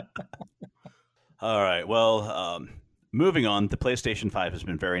 All right. Well, moving on, the PlayStation 5 has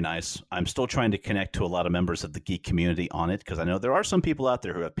been very nice. I'm still trying to connect to a lot of members of the geek community on it because I know there are some people out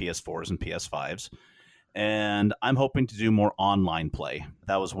there who have PS4s and PS5s. And I'm hoping to do more online play.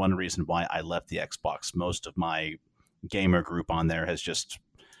 That was one reason why I left the Xbox. Most of my gamer group on there has just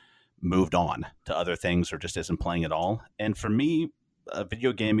moved on to other things or just isn't playing at all. And for me,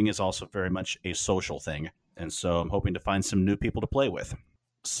 video gaming is also very much a social thing. And so I'm hoping to find some new people to play with.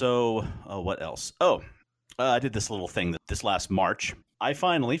 So what else? I did this little thing this last March. I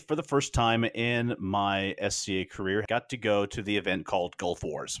finally, for the first time in my SCA career, got to go to the event called Gulf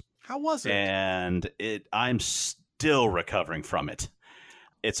Wars. How was it? And I'm still recovering from it.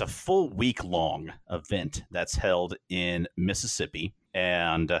 It's a full week-long event that's held in Mississippi,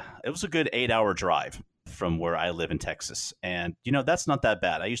 and it was a good 8-hour drive from where I live in Texas. And, you know, that's not that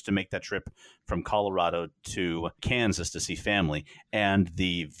bad. I used to make that trip from Colorado to Kansas to see family, and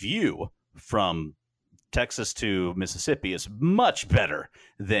the view from Texas to Mississippi is much better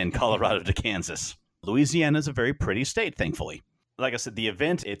than Colorado to Kansas. Louisiana is a very pretty state, thankfully. Like I said, the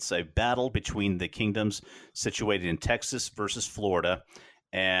event, it's a battle between the kingdoms situated in Texas versus Florida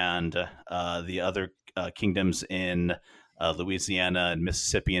and the other kingdoms in Louisiana and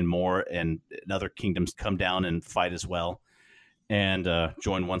Mississippi and more, and other kingdoms come down and fight as well and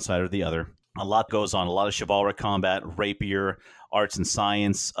join one side or the other. A lot goes on, a lot of chivalric combat, rapier, arts and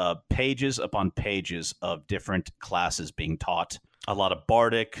science, pages upon pages of different classes being taught. A lot of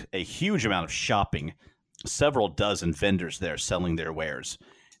bardic, a huge amount of shopping, several dozen vendors there selling their wares.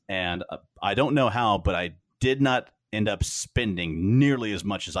 And I don't know how, but I did not end up spending nearly as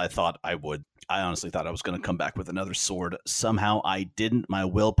much as I thought I would. I honestly thought I was going to come back with another sword. Somehow I didn't. My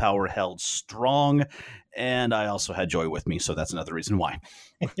willpower held strong, and I also had Joy with me, so that's another reason why.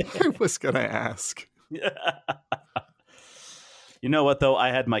 I was going to ask. You know what, though? I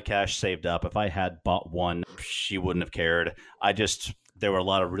had my cash saved up. If I had bought one, she wouldn't have cared. There were a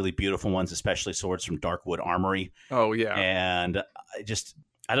lot of really beautiful ones, especially swords from Darkwood Armory. Oh, yeah. And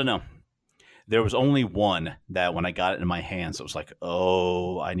I don't know. There was only one that when I got it in my hands, it was like,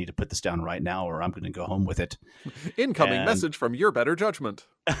 oh, I need to put this down right now or I'm going to go home with it. Incoming message from your better judgment.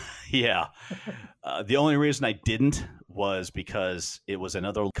 Yeah. The only reason I didn't was because it was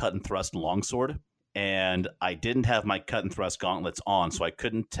another cut and thrust longsword. And I didn't have my cut and thrust gauntlets on, so I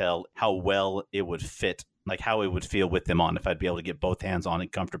couldn't tell how well it would fit, like how it would feel with them on, if I'd be able to get both hands on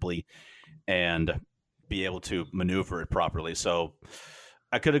it comfortably and be able to maneuver it properly. So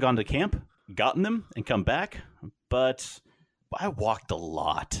I could have gone to camp, gotten them, and come back, but I walked a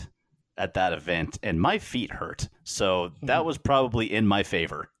lot at that event, and my feet hurt. So that was probably in my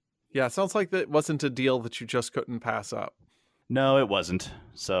favor. Yeah, it sounds like that wasn't a deal that you just couldn't pass up. No, it wasn't.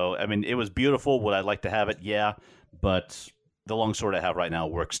 So, I mean, it was beautiful. Would I like to have it? Yeah. But the longsword I have right now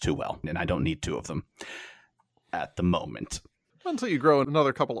works too well, and I don't need two of them at the moment. Until you grow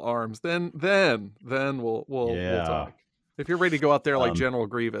another couple arms, then we'll talk. If you're ready to go out there like General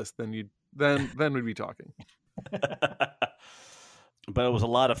Grievous, then we'd be talking. But it was a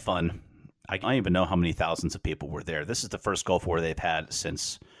lot of fun. I don't even know how many thousands of people were there. This is the first Gulf War they've had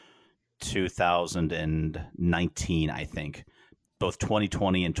since 2019, I think. Both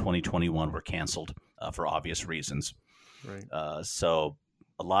 2020 and 2021 were canceled for obvious reasons. Right. So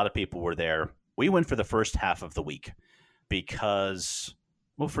a lot of people were there. We went for the first half of the week because,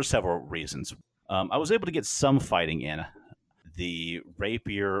 well, for several reasons. I was able to get some fighting in. The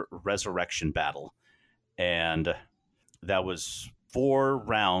Rapier Resurrection Battle. And that was 4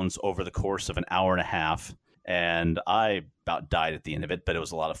 rounds over the course of an hour and a half. And I about died at the end of it, but it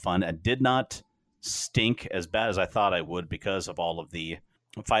was a lot of fun. It did not stink as bad as I thought I would because of all of the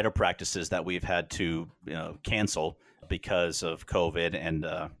fighter practices that we've had to cancel because of COVID and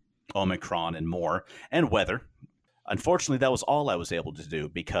Omicron and more, and weather. Unfortunately, that was all I was able to do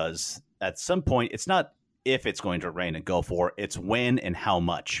because at some point, it's not if it's going to rain in Gulf War, it's when and how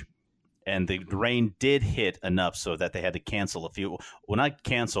much. And the rain did hit enough so that they had to cancel a few. Well, not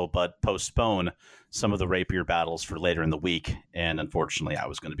cancel, but postpone some of the Rapier battles for later in the week. And unfortunately, I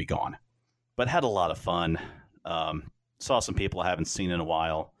was going to be gone. But had a lot of fun. Saw some people I haven't seen in a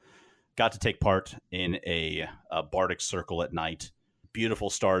while. Got to take part in a bardic circle at night.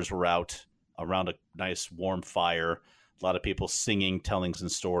 Beautiful stars were out around a nice warm fire. A lot of people singing, telling some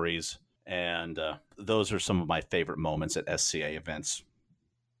stories. And those are some of my favorite moments at SCA events.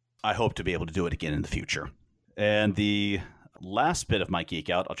 I hope to be able to do it again in the future. And the last bit of my geek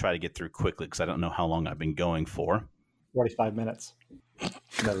out, I'll try to get through quickly because I don't know how long I've been going for. 45 minutes.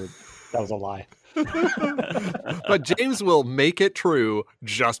 That was a lie. But James will make it true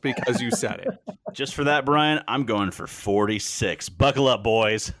just because you said it. Just for that, Brian, I'm going for 46. Buckle up,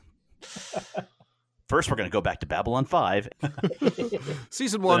 boys. First, we're going to go back to Babylon 5.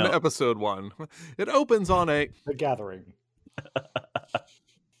 Season 1, Episode 1. It opens on The Gathering.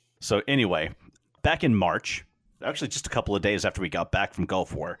 So anyway, back in March, actually just a couple of days after we got back from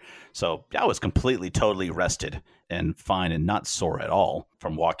Gulf War, so I was completely, totally rested and fine and not sore at all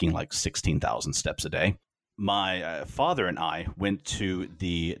from walking like 16,000 steps a day. My father and I went to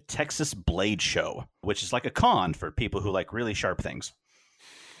the Texas Blade Show, which is like a con for people who like really sharp things.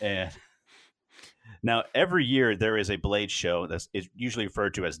 And now, every year there is a Blade Show that is usually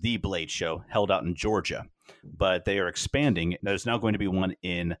referred to as the Blade Show, held out in Georgia. But they are expanding. There's now going to be one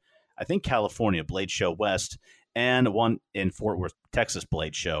in, I think, California, Blade Show West, and one in Fort Worth, Texas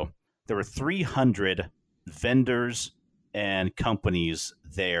Blade Show. There were 300 vendors and companies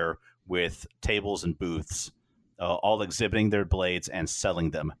there with tables and booths, all exhibiting their blades and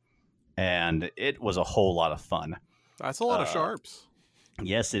selling them. And it was a whole lot of fun. That's a lot of sharps.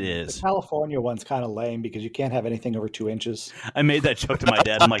 Yes, it is. The California one's kind of lame because you can't have anything over 2 inches. I made that joke to my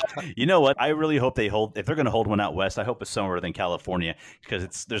dad. I'm like, you know what? I really hope they hold. If they're going to hold one out west, I hope it's somewhere than California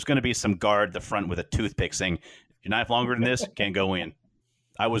because there's going to be some guard at the front with a toothpick saying, "Your knife longer than this, can't go in."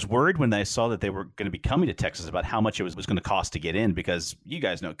 I was worried when I saw that they were going to be coming to Texas about how much it was going to cost to get in because you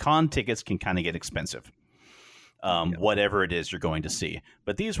guys know con tickets can kind of get expensive. Whatever it is you're going to see,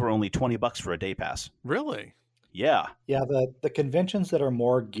 but these were only $20 for a day pass. Really? Yeah. Yeah, the conventions that are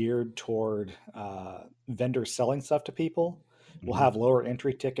more geared toward vendors selling stuff to people will have lower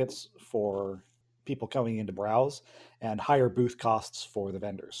entry tickets for people coming in to browse and higher booth costs for the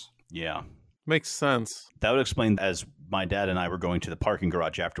vendors. Yeah. Makes sense. That would explain, as my dad and I were going to the parking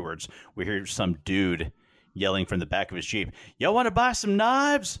garage afterwards, we hear some dude yelling from the back of his Jeep, "Y'all want to buy some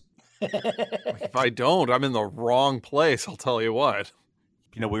knives?" If I don't, I'm in the wrong place, I'll tell you what.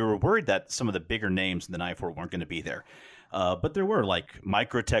 we were worried that some of the bigger names in the knife world weren't going to be there. But there were, like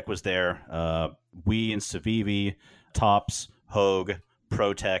Microtech was there, we and Civivi, Tops, Hogue,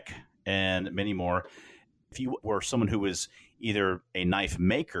 ProTech, and many more. If you were someone who was either a knife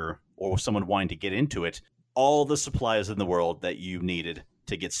maker or someone wanting to get into it, all the supplies in the world that you needed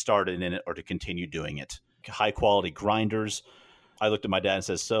to get started in it or to continue doing it. High quality grinders. I looked at my dad and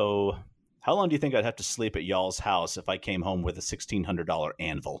said, so how long do you think I'd have to sleep at y'all's house if I came home with a $1,600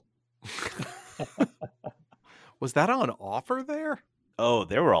 anvil? Was that on offer there? Oh,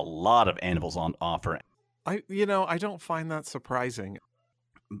 there were a lot of anvils on offer. I don't find that surprising.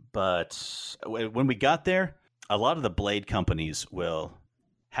 But when we got there, a lot of the blade companies will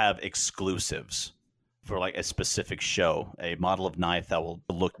have exclusives for like a specific show, a model of knife that will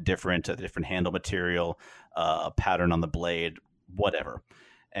look different, a different handle material, a pattern on the blade, whatever.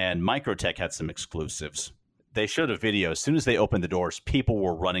 And Microtech had some exclusives. They showed a video. As soon as they opened the doors, people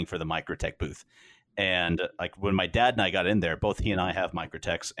were running for the Microtech booth. And like when my dad and I got in there, both he and I have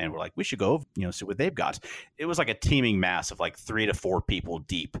Microtechs, and we're like, we should go, see what they've got. It was like a teeming mass of like 3 to 4 people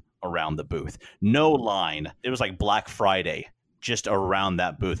deep around the booth. No line. It was like Black Friday just around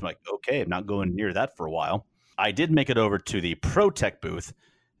that booth. I'm like, okay, I'm not going near that for a while. I did make it over to the ProTech booth,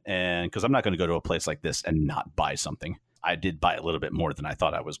 and because I'm not going to go to a place like this and not buy something. I did buy a little bit more than I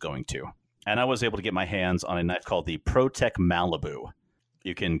thought I was going to. And I was able to get my hands on a knife called the ProTech Malibu.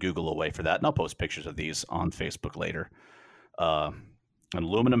 You can Google away for that, and I'll post pictures of these on Facebook later. An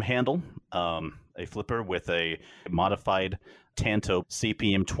aluminum handle, a flipper with a modified Tanto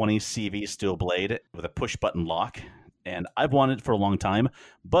CPM 20 CV steel blade with a push-button lock. And I've wanted it for a long time,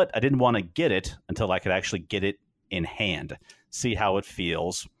 but I didn't want to get it until I could actually get it in hand, see how it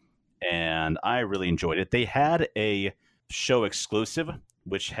feels. And I really enjoyed it. They had a show exclusive,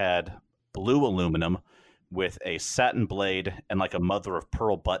 which had blue aluminum with a satin blade and like a mother of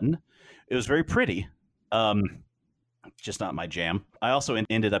pearl button. It was very pretty. Just not my jam. I also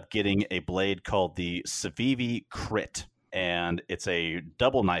ended up getting a blade called the Civivi Crit, and it's a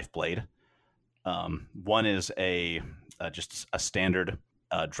double knife blade. One is just a standard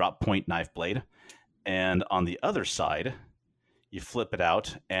drop point knife blade, and on the other side, you flip it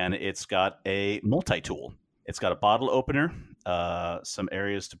out, and it's got a multi-tool. It's got a bottle opener, some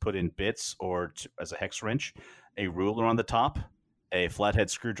areas to put in bits or as a hex wrench, a ruler on the top, a flathead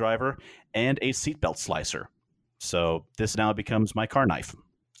screwdriver, and a seatbelt slicer. So this now becomes my car knife,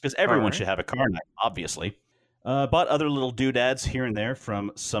 because everyone should have a car knife, obviously. Bought other little doodads here and there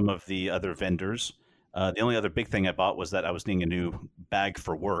from some of the other vendors. The only other big thing I bought was that I was needing a new bag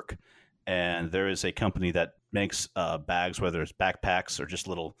for work. And there is a company that makes bags, whether it's backpacks or just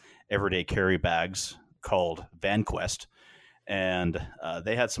little everyday carry bags, called VanQuest. And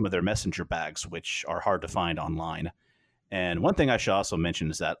they had some of their messenger bags, which are hard to find online. And one thing I should also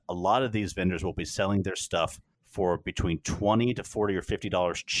mention is that a lot of these vendors will be selling their stuff for between $20 to $40 or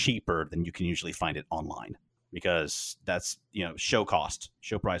 $50 cheaper than you can usually find it online, because that's, show cost,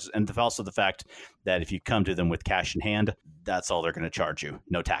 show prices. And also the fact that if you come to them with cash in hand, that's all they're going to charge you,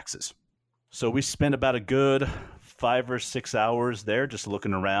 no taxes. So we spent about a good 5 or 6 hours there just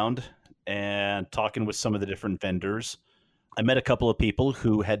looking around and talking with some of the different vendors. I met a couple of people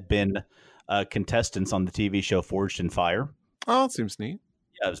who had been contestants on the TV show Forged in Fire. Oh, that seems neat.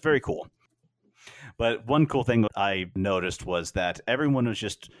 Yeah, it was very cool. But one cool thing I noticed was that everyone was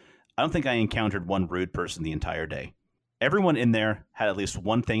I don't think I encountered one rude person the entire day. Everyone in there had at least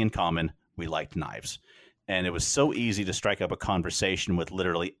one thing in common. We liked knives. And it was so easy to strike up a conversation with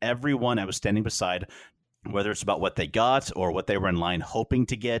literally everyone I was standing beside, whether it's about what they got or what they were in line hoping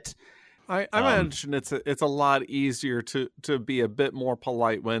to get. I imagine it's a lot easier to be a bit more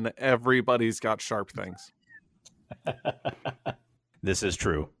polite when everybody's got sharp things. This is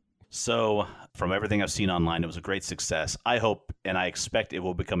true. So from everything I've seen online, it was a great success. I hope and I expect it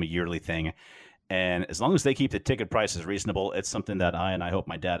will become a yearly thing. And as long as they keep the ticket prices reasonable, it's something that I hope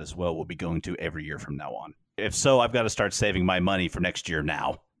my dad as well will be going to every year from now on. If so, I've got to start saving my money for next year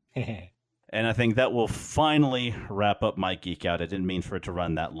now. And I think that will finally wrap up my Geek Out. I didn't mean for it to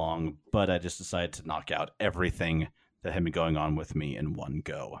run that long, but I just decided to knock out everything that had been going on with me in one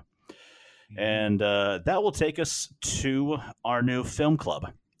go. And that will take us to our new film club,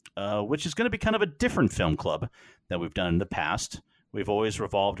 which is going to be kind of a different film club than we've done in the past. We've always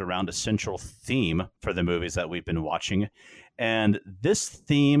revolved around a central theme for the movies that we've been watching. And this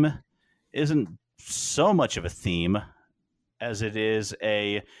theme isn't so much of a theme as it is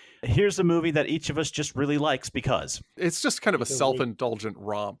here's a movie that each of us just really likes because. It's just kind of a self-indulgent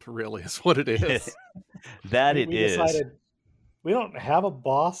romp, really, is what it is. We decided we don't have a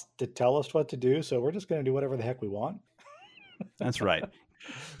boss to tell us what to do, so we're just going to do whatever the heck we want. That's right.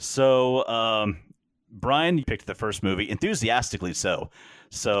 So, Brian, you picked the first movie, enthusiastically so.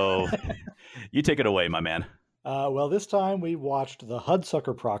 So, you take it away, my man. Well, this time we watched The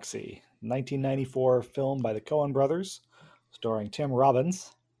Hudsucker Proxy, 1994 film by the Coen brothers, starring Tim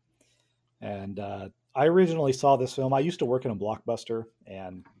Robbins. And I originally saw this film. I used to work in a Blockbuster,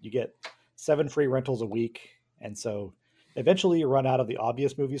 and you get 7 free rentals a week. And so eventually you run out of the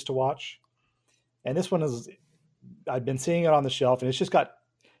obvious movies to watch. And this one is, I've been seeing it on the shelf, and it's just got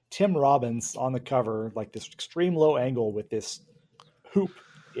Tim Robbins on the cover, like this extreme low angle with this hoop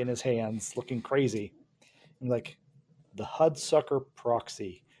in his hands, looking crazy. I'm like, The Hudsucker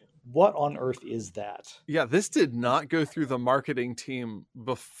Proxy. What on earth is that? Yeah, this did not go through the marketing team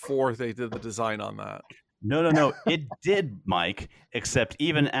before they did the design on that. No. It did, Mike, except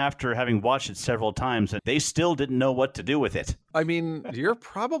even after having watched it several times, they still didn't know what to do with it. I mean, you're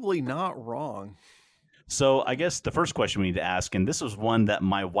probably not wrong. So I guess the first question we need to ask, and this was one that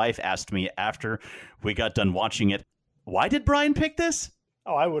my wife asked me after we got done watching it, why did Brian pick this?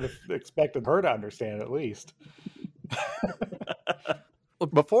 Oh, I would have expected her to understand at least.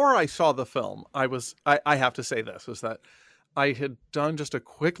 Before I saw the film, I have to say this, is that I had done just a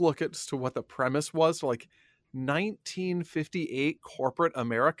quick look as to what the premise was, like 1958 corporate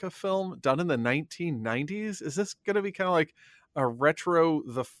America film done in the 1990s. Is this going to be kind of like a retro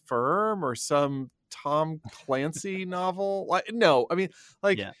The Firm or some Tom Clancy novel? No, I mean,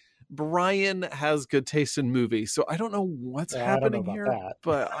 like, yeah. Brian has good taste in movies, so I don't know what's happening here. That.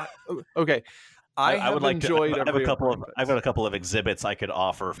 But okay, I would like enjoyed. I've got a couple of exhibits I could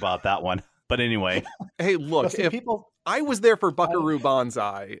offer about that one. But anyway, hey, look, if I was there for Buckaroo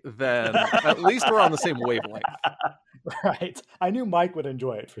Banzai, then at least we're on the same wavelength. Right. I knew Mike would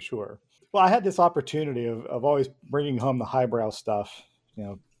enjoy it for sure. Well, I had this opportunity of always bringing home the highbrow stuff,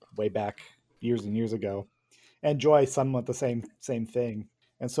 way back years and years ago, and enjoy somewhat the same thing.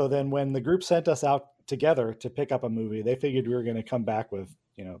 And so then when the group sent us out together to pick up a movie, they figured we were going to come back with,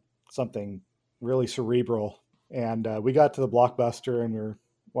 something really cerebral. And we got to the Blockbuster and we were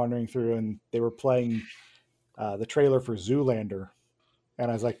wandering through, and they were playing the trailer for Zoolander. And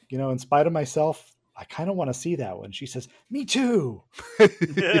I was like, in spite of myself, I kind of want to see that one. She says, me too. And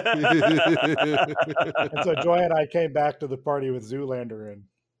so Joy and I came back to the party with Zoolander and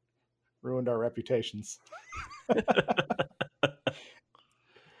ruined our reputations.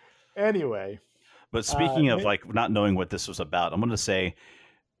 Anyway. But speaking of not knowing what this was about, I'm going to say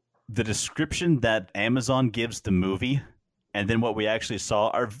the description that Amazon gives the movie and then what we actually saw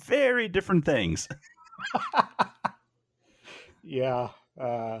are very different things. Yeah.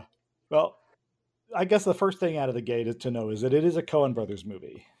 Well, I guess the first thing out of the gate to know is that it is a Coen Brothers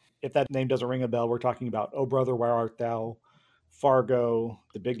movie. If that name doesn't ring a bell, we're talking about Oh Brother, Where Art Thou, Fargo,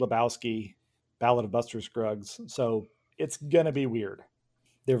 The Big Lebowski, Ballad of Buster Scruggs. So it's going to be weird.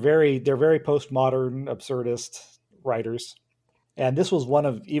 They're very postmodern, absurdist writers. And this was one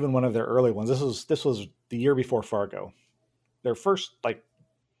of their early ones. This was the year before Fargo. Their first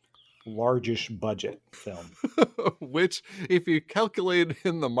largish budget film. Which, if you calculate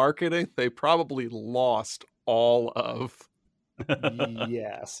in the marketing, they probably lost all of.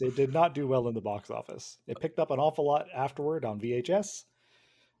 Yes, it did not do well in the box office. It picked up an awful lot afterward on VHS.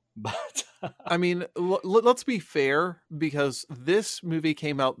 But I mean, let's be fair, because this movie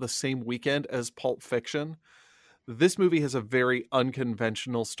came out the same weekend as Pulp Fiction. This movie has a very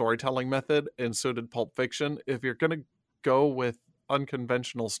unconventional storytelling method, and so did Pulp Fiction. If you're going to go with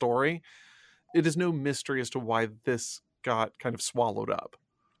unconventional story, it is no mystery as to why this got kind of swallowed up.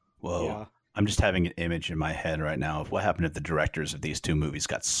 Whoa. Yeah. I'm just having an image in my head right now of what happened if the directors of these two movies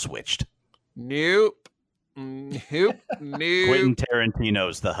got switched. Nope. Quentin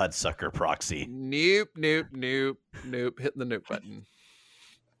Tarantino's The Hudsucker Proxy. Nope. Hitting the nope button.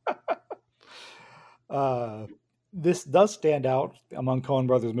 This does stand out among Coen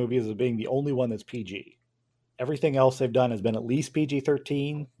Brothers movies as being the only one that's PG. Everything else they've done has been at least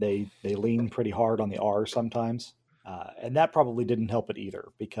PG-13. They lean pretty hard on the R sometimes. And that probably didn't help it either,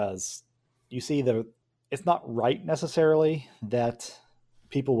 because you see it's not right necessarily that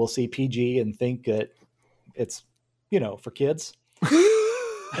people will see PG and think that it's, for kids.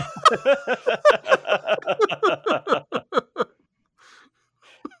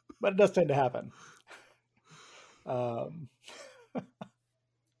 But it does tend to happen.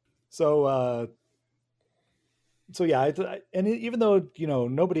 So yeah, and even though,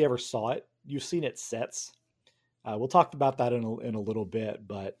 nobody ever saw it, you've seen its sets. We'll talk about that in a little bit,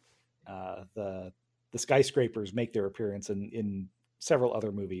 but the skyscrapers make their appearance in several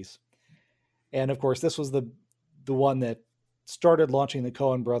other movies. And of course, this was the one that started launching the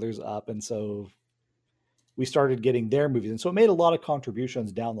Coen brothers up. And so we started getting their movies. And so it made a lot of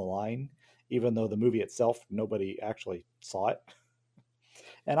contributions down the line, even though the movie itself, nobody actually saw it.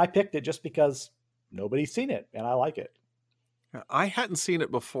 And I picked it just because nobody's seen it and I like it. I hadn't seen it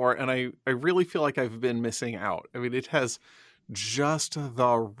before, and I really feel like I've been missing out. I mean, it has just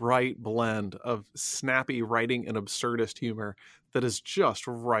the right blend of snappy writing and absurdist humor that is just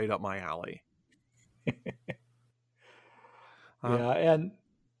right up my alley. Yeah, and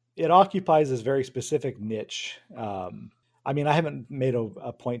it occupies this very specific niche. I mean, I haven't made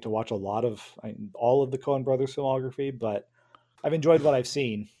a point to watch a lot of all of the Coen Brothers filmography, but I've enjoyed what I've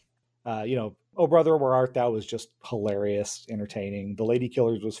seen. Oh Brother, Where Art Thou was just hilarious, entertaining. The Lady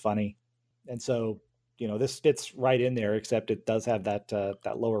Killers was funny. And so, this fits right in there, except it does have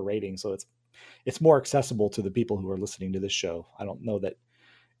that lower rating. So it's more accessible to the people who are listening to this show. I don't know that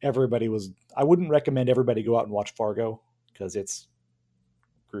I wouldn't recommend everybody go out and watch Fargo because it's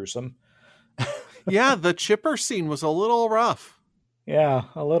gruesome. Yeah, the chipper scene was a little rough. Yeah,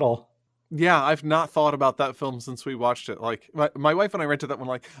 a little. Yeah, I've not thought about that film since we watched it. Like my wife and I rented that one.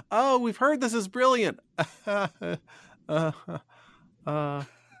 Like, oh, we've heard this is brilliant. Gross.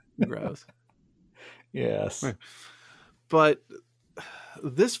 Yes, but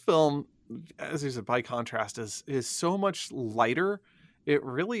this film, as you said, by contrast, is so much lighter. It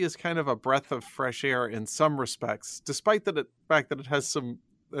really is kind of a breath of fresh air in some respects, despite the fact that it has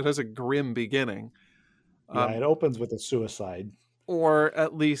a grim beginning. Yeah, it opens with a suicide. Or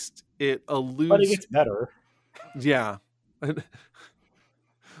at least it alludes. But it gets better. Yeah.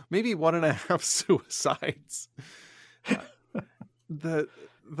 Maybe 1.5 suicides. The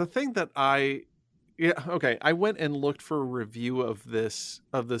thing that I went and looked for a review of this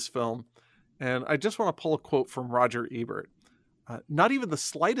film, and I just want to pull a quote from Roger Ebert. Not even the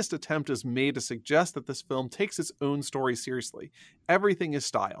slightest attempt is made to suggest that this film takes its own story seriously. Everything is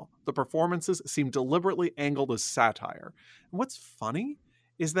style. The performances seem deliberately angled as satire. And what's funny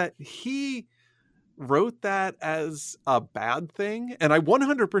is that he wrote that as a bad thing, and I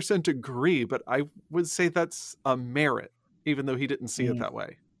 100% agree, but I would say that's a merit, even though he didn't see it that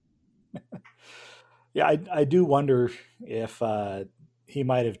way. Yeah, I do wonder if he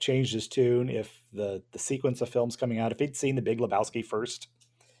might have changed his tune if the sequence of films coming out, if he'd seen The Big Lebowski first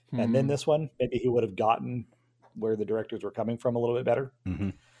and then this one, maybe he would have gotten where the directors were coming from a little bit better. Mm-hmm.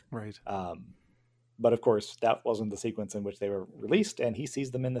 Right. But of course, that wasn't the sequence in which they were released, and he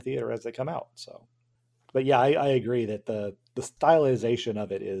sees them in the theater as they come out. So, but yeah, I agree that the stylization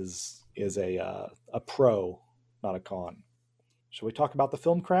of it is a pro, not a con. Shall we talk about the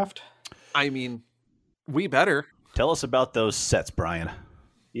film craft? I mean, we better. Tell us about those sets, Brian.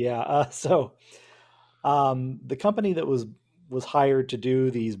 Yeah. So the company that was hired to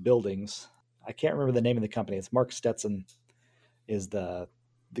do these buildings, I can't remember the name of the company. It's Mark Stetson is the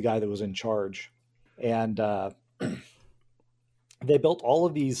guy that was in charge. And they built all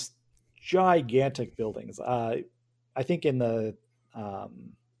of these gigantic buildings. I think in the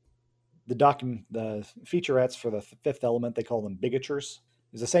featurettes for the Fifth Element, they call them bigatures.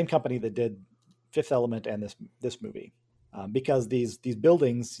 It's the same company that did Fifth Element and this movie, because these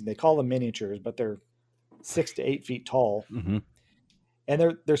buildings, they call them miniatures, but they're 6 to 8 feet tall, mm-hmm.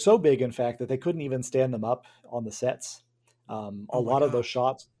 and they're so big, in fact, that they couldn't even stand them up on the sets. A lot of those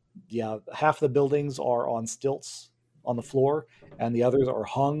shots, half the buildings are on stilts on the floor, and the others are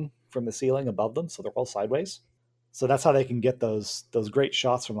hung from the ceiling above them, so they're all sideways. So that's how they can get those great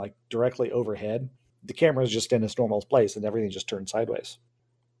shots from like directly overhead. The camera is just in its normal place, and everything just turns sideways.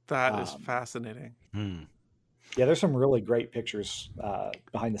 That is fascinating. Yeah, there's some really great pictures,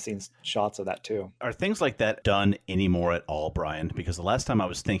 behind the scenes shots of that too. Are things like that done anymore at all, Brian? Because the last time I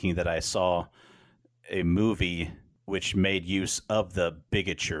was thinking that I saw a movie which made use of the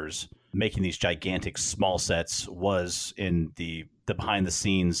bigatures, making these gigantic small sets, was in the behind the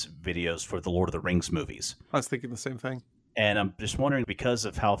scenes videos for the Lord of the Rings movies. I was thinking the same thing. And I'm just wondering, because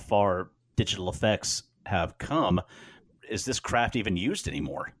of how far digital effects have come, is this craft even used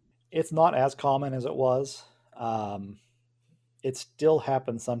anymore? It's not as common as it was. It still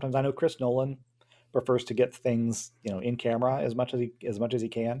happens sometimes. I know Chris Nolan prefers to get things, in camera as much as he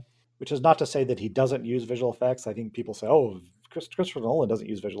can, which is not to say that he doesn't use visual effects. I think people say, "Oh, Christopher Nolan doesn't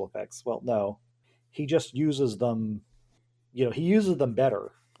use visual effects." Well, no, he just uses them. He uses them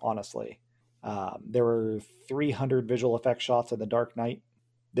better, honestly. There were 300 visual effects shots in The Dark Knight.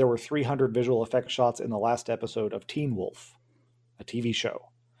 There were 300 visual effects shots in the last episode of Teen Wolf, a TV show.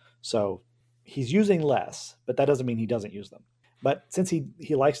 So he's using less, but that doesn't mean he doesn't use them. But since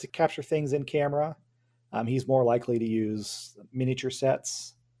he likes to capture things in camera, he's more likely to use miniature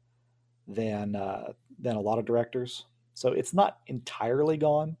sets than a lot of directors. So it's not entirely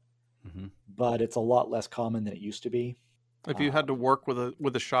gone, but it's a lot less common than it used to be. If you had to work with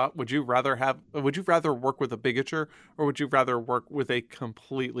a shot, would you rather work with a bigature, or would you rather work with a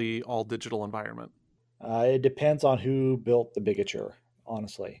completely all digital environment? It depends on who built the bigature,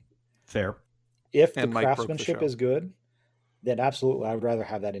 honestly. Fair. If the And Mike broke the craftsmanship show. is good, then absolutely I would rather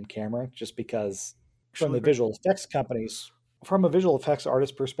have that in camera, just because from the Actually, visual effects companies, from a visual effects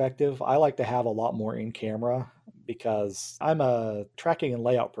artist perspective, I like to have a lot more in camera because I'm a tracking and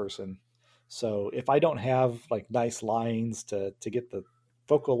layout person. So if I don't have like nice lines to get the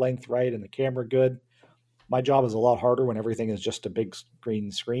focal length right and the camera good, my job is a lot harder when everything is just a big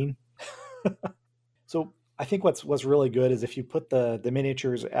screen. So I think what's really good is if you put the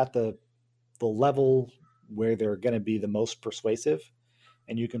miniatures at the level where they're going to be the most persuasive,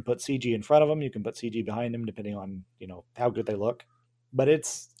 and you can put CG in front of them, you can put CG behind them, depending on how good they look. But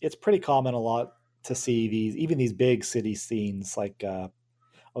it's pretty common a lot to see these big city scenes. Like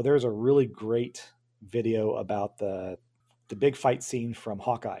there's a really great video about the big fight scene from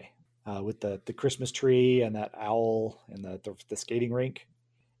Hawkeye with the Christmas tree and that owl and the skating rink,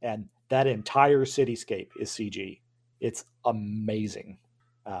 and that entire cityscape is CG. It's amazing.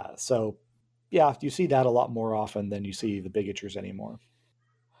 So yeah, you see that a lot more often than you see the bigatures anymore.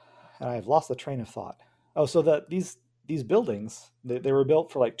 And I've lost the train of thought. Oh, so these buildings, they were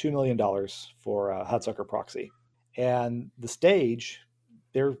built for like $2 million for Hudsucker Proxy. And the stage,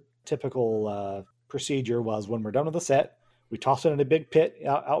 their typical procedure was, when we're done with the set, we toss it in a big pit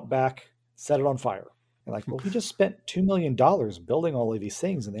out back, set it on fire. And like, well, we just spent $2 million building all of these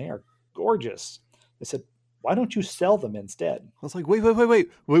things, and they are gorgeous. They said, why don't you sell them instead? I was like, wait.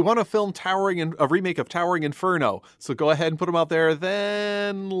 We want to film a remake of Towering Inferno. So go ahead and put them out there,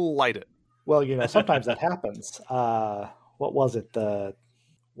 then light it. Well, sometimes that happens. What was it?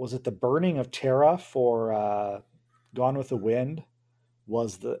 Was it the burning of Terra for Gone with the Wind?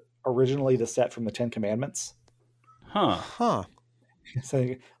 Was originally the set from the Ten Commandments? Huh.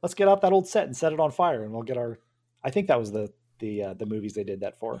 So let's get out that old set and set it on fire, and we'll get our. I think that was the movies they did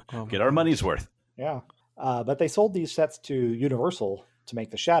that for. Get our money's worth. Yeah. But they sold these sets to Universal to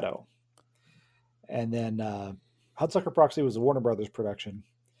make The Shadow. And then Hudsucker Proxy was a Warner Brothers production.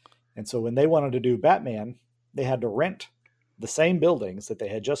 And so when they wanted to do Batman, they had to rent the same buildings that they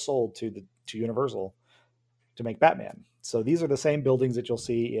had just sold to Universal to make Batman. So these are the same buildings that you'll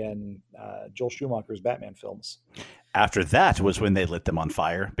see in Joel Schumacher's Batman films. After that was when they lit them on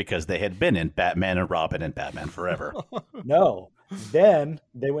fire, because they had been in Batman and Robin and Batman Forever. No. Then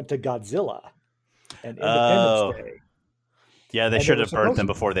they went to Godzilla and Independence Day. Yeah, they should have burnt them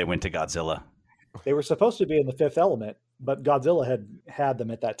before they went to Godzilla. They were supposed to be in The Fifth Element, but Godzilla had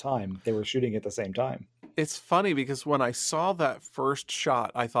them at that time. They were shooting at the same time. It's funny because when I saw that first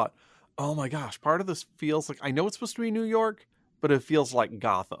shot, I thought, oh my gosh, part of this feels like, I know it's supposed to be New York, but it feels like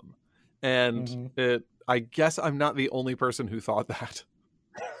Gotham. And I guess I'm not the only person who thought that.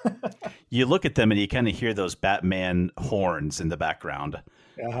 You look at them and you kind of hear those Batman horns in the background.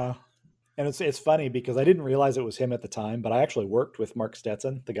 Uh-huh. And it's funny because I didn't realize it was him at the time, but I actually worked with Mark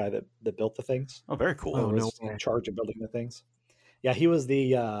Stetson, the guy that built the things. Oh, very cool. Or was in charge of building the things. Yeah, he was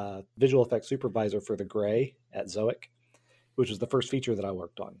the visual effects supervisor for The Gray at Zoic, which was the first feature that I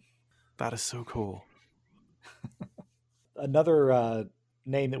worked on. That is so cool. Another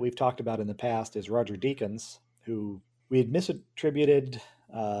name that we've talked about in the past is Roger Deakins, who we had misattributed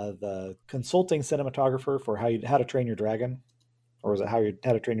the consulting cinematographer for How to Train Your Dragon. Or was it How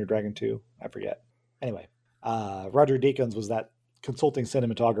to Train Your Dragon 2? I forget. Anyway, Roger Deakins was that consulting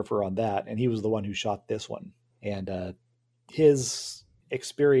cinematographer on that, and he was the one who shot this one. And his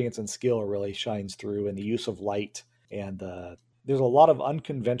experience and skill really shines through in the use of light. And there's a lot of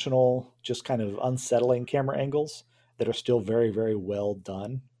unconventional, just kind of unsettling camera angles that are still very, very well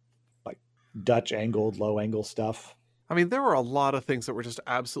done. Like Dutch angled, low angle stuff. I mean, there were a lot of things that were just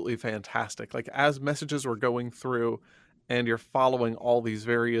absolutely fantastic. Like as messages were going through, and you're following all these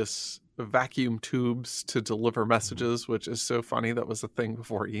various vacuum tubes to deliver messages, which is so funny. That was a thing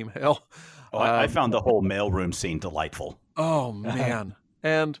before email. Oh, I found the whole mailroom scene delightful. Oh, man.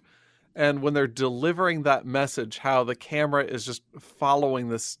 And when they're delivering that message, how the camera is just following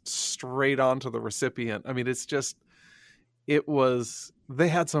this straight onto the recipient. I mean, they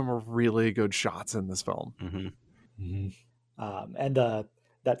had some really good shots in this film. Mm-hmm. And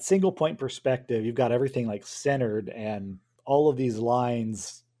that single point perspective, you've got everything like centered and all of these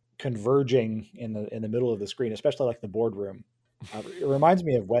lines converging in the middle of the screen, especially like the boardroom. It reminds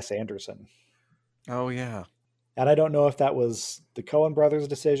me of Wes Anderson. Oh yeah. And I don't know if that was the Coen brothers'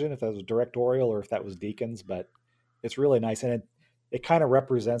 decision, if that was directorial or if that was Deakins, but it's really nice. And it kind of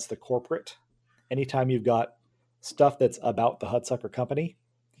represents the corporate. Anytime you've got stuff that's about the Hudsucker Company,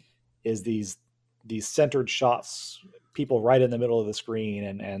 is these centered shots, people right in the middle of the screen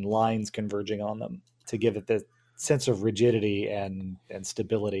and lines converging on them to give it the sense of rigidity and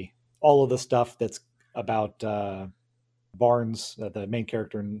stability. All of the stuff that's about Barnes, the main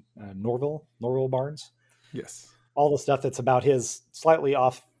character, Norville Barnes. Yes. All the stuff that's about his slightly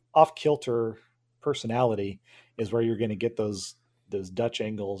off kilter personality is where you're going to get those Dutch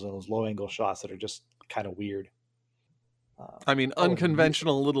angles and those low angle shots that are just kind of weird. I mean,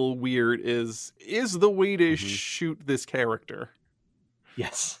 unconventional, little weird is the way to shoot this character.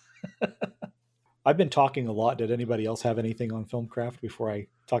 Yes. I've been talking a lot. Did anybody else have anything on Filmcraft before I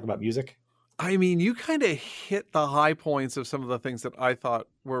talk about music? I mean, you kind of hit the high points of some of the things that I thought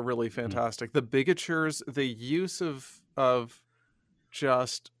were really fantastic. The bigatures, the use of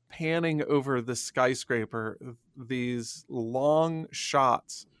just panning over the skyscraper, these long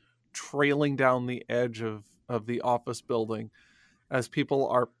shots trailing down the edge of the office building as people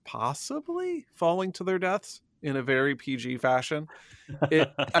are possibly falling to their deaths in a very PG fashion.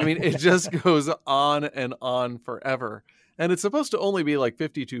 It just goes on and on forever. And it's supposed to only be like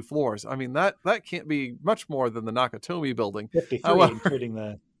 52 floors. I mean, that can't be much more than the Nakatomi building. 53, including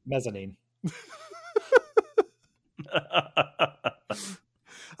the mezzanine.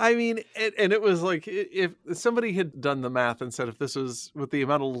 I mean, and it was like, if somebody had done the math and said, if this was with the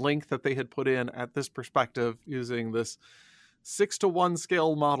amount of length that they had put in at this perspective using this 6:1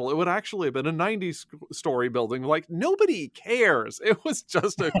 scale model, it would actually have been a 90-story building. Like, nobody cares. It was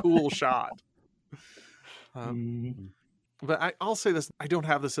just a cool shot. But I'll say this, I don't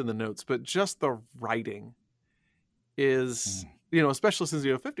have this in the notes, but just the writing is, especially since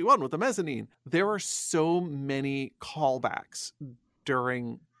 51 with the mezzanine, there are so many callbacks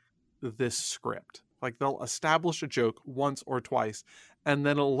during this script. Like, they'll establish a joke once or twice, and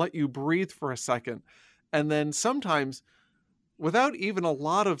then it'll let you breathe for a second. And then sometimes without even a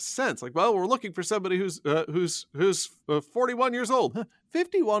lot of sense, like, well, we're looking for somebody who's 41 years old.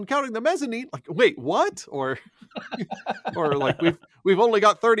 51 counting the mezzanine. Like, wait, what? Or like we've only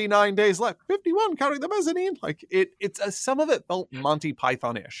got 39 days left. 51 counting the mezzanine. Like, it's some of it felt Monty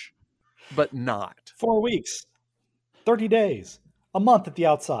Python-ish, but not. 4 weeks, 30 days, a month at the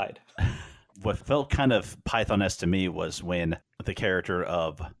outside. What felt kind of Python-esque to me was when the character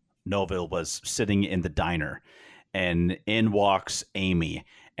of Norville was sitting in the diner, and in walks Amy,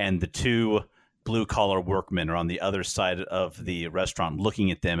 and the two blue-collar workmen are on the other side of the restaurant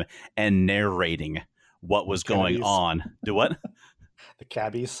looking at them and narrating what was going on. Do what? The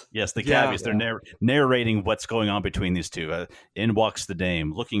cabbies. Yes, the cabbies. Yeah. They're narrating what's going on between these two. In walks the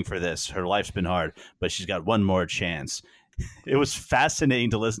dame, looking for this. Her life's been hard, but she's got one more chance. It was fascinating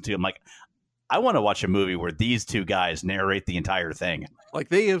to listen to. I'm like, I want to watch a movie where these two guys narrate the entire thing. Like,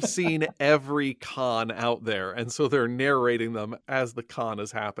 they have seen every con out there, and so they're narrating them as the con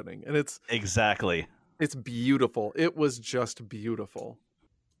is happening. And it's beautiful. It was just beautiful.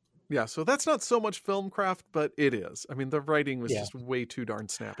 Yeah, so that's not so much Filmcraft, but it is. I mean, the writing was just way too darn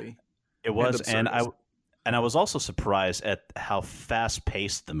snappy. It was, and I was also surprised at how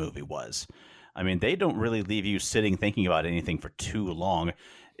fast-paced the movie was. I mean, they don't really leave you sitting thinking about anything for too long.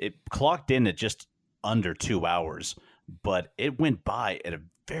 It clocked in at just under 2 hours, but it went by at a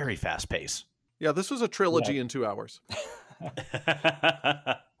very fast pace. Yeah, this was a trilogy in 2 hours.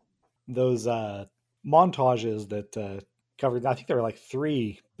 Those montages that covered, I think there were like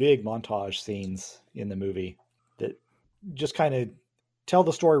 3 big montage scenes in the movie that just kind of tell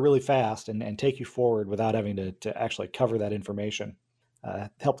the story really fast and take you forward without having to actually cover that information.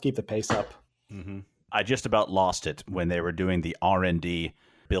 Helped keep the pace up. Mm-hmm. I just about lost it when they were doing the R&D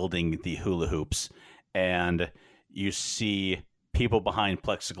building the hula hoops, and you see people behind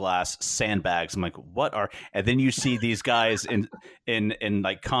plexiglass sandbags. I'm like, what are? And then you see these guys in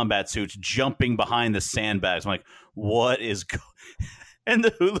like combat suits jumping behind the sandbags. I'm like, what is? And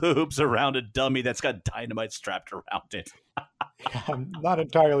the hula hoops around a dummy that's got dynamite strapped around it. I'm not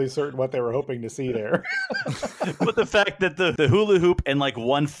entirely certain what they were hoping to see there. But the fact that the hula hoop and like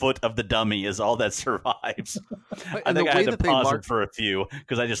 1 foot of the dummy is all that survives. I think I had to pause it for a few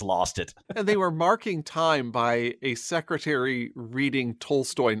because I just lost it. And they were marking time by a secretary reading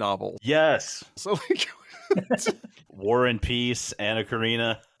Tolstoy novels. Yes. So like War and Peace, Anna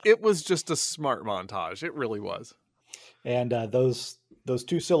Karenina. It was just a smart montage. It really was. And those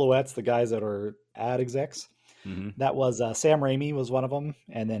 2 silhouettes, the guys that are ad execs, that was Sam Raimi was one of them,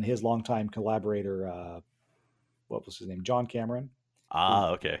 and then his longtime collaborator, what was his name, John Cameron.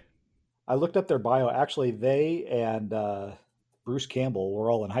 Okay. I looked up their bio. Actually, they and Bruce Campbell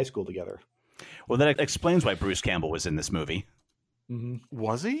were all in high school together. Well, that explains why Bruce Campbell was in this movie. Mm-hmm.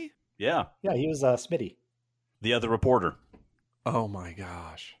 Was he? Yeah. Yeah, he was Smitty. The other reporter. Oh my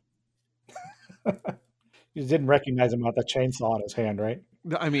gosh. You didn't recognize him with the chainsaw in his hand, right?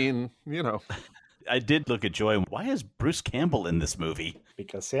 I mean, I did look at Joy. Why is Bruce Campbell in this movie?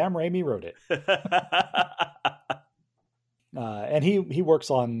 Because Sam Raimi wrote it. And he works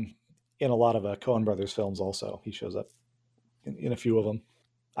in a lot of Coen Brothers films also. He shows up in a few of them.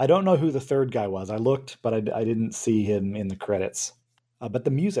 I don't know who the third guy was. I looked, but I didn't see him in the credits. But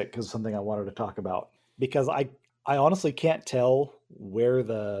the music is something I wanted to talk about, because I honestly can't tell where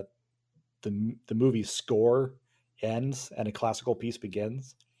the movie's score ends and a classical piece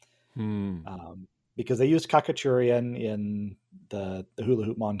begins. Because they used Kakaturian in the hula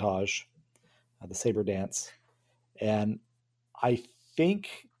hoop montage, the saber dance, and I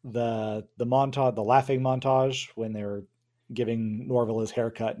think the montage, the laughing montage, when they're giving Norville his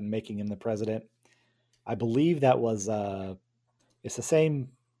haircut and making him the president, I believe that was it's the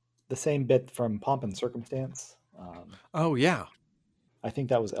same bit from Pomp and Circumstance. oh yeah, I think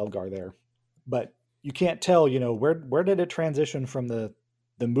that was Elgar there, but you can't tell, where did it transition from the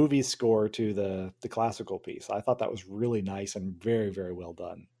movie score to the classical piece. I thought that was really nice and very, very well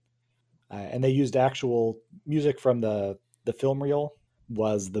done. And they used actual music from the film reel,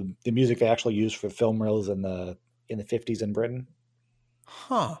 was the music they actually used for film reels in the 50s in Britain.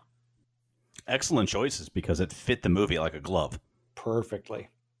 Huh. Excellent choices, because it fit the movie like a glove. Perfectly.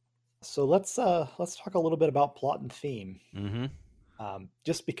 So let's talk a little bit about plot and theme. Mm-hmm.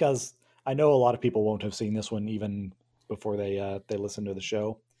 Just because I know a lot of people won't have seen this one even before they listen to the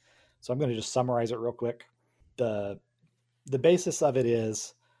show. So I'm going to just summarize it real quick. The basis of it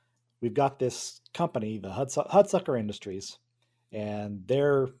is, we've got this company, the Hudsucker Industries, and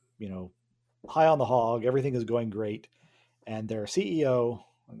they're, high on the hog. Everything is going great. And their CEO,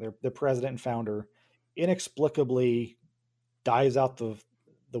 their president and founder, inexplicably dives out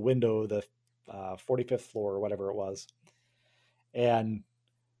the window of the 45th floor or whatever it was. And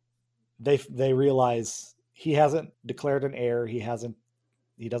they realize he hasn't declared an heir. He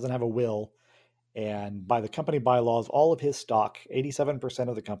doesn't have a will. And by the company bylaws, all of his stock, 87%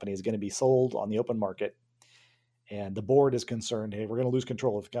 of the company, is going to be sold on the open market. And the board is concerned, hey, we're going to lose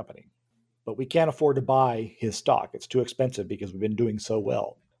control of the company. But we can't afford to buy his stock. It's too expensive because we've been doing so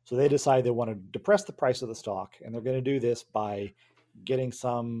well. So they decide they want to depress the price of the stock. And they're going to do this by getting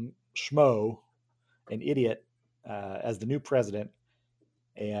some schmo, an idiot, as the new president,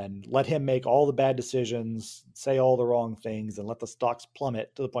 and let him make all the bad decisions, say all the wrong things, and let the stocks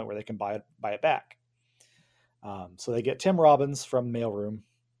plummet to the point where they can buy it back. So they get Tim Robbins from Mailroom,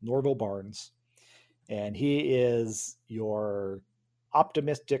 Norville Barnes, and he is your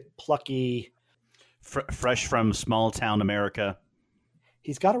optimistic, plucky, fresh from small town America.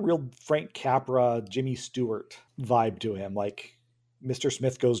 He's got a real Frank Capra, Jimmy Stewart vibe to him, like Mr.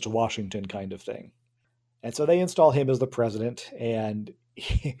 Smith Goes to Washington kind of thing. And so they install him as the president, and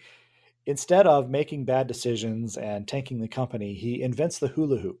instead of making bad decisions and tanking the company, he invents the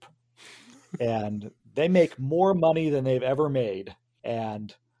hula hoop. And they make more money than they've ever made.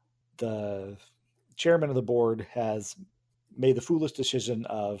 And the chairman of the board has made the foolish decision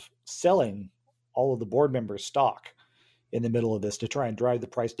of selling all of the board members' stock in the middle of this to try and drive the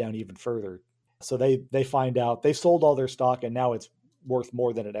price down even further. So they find out they sold all their stock, and now it's worth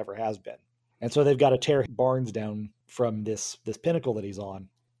more than it ever has been. And so they've got to tear Barnes down from this pinnacle that he's on.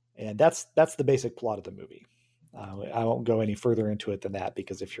 And that's the basic plot of the movie. I won't go any further into it than that,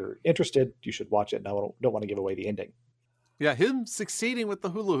 because if you're interested, you should watch it. And I don't want to give away the ending. Yeah, him succeeding with the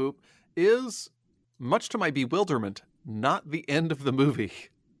hula hoop is, much to my bewilderment, not the end of the movie.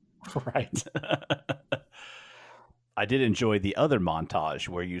 Right. I did enjoy the other montage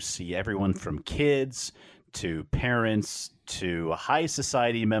where you see everyone from kids to parents to high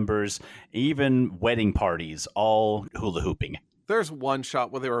society members, even wedding parties, all hula hooping. There's one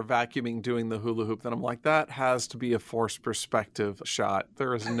shot where they were vacuuming doing the hula hoop that I'm like, that has to be a forced perspective shot.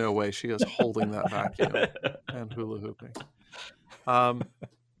 There is no way she is holding that vacuum and hula hooping.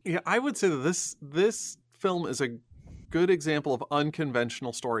 Yeah, I would say that this film is a good example of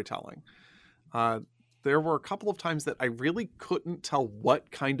unconventional storytelling. There were a couple of times that I really couldn't tell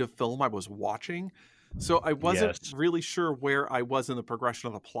what kind of film I was watching. So I wasn't really sure where I was in the progression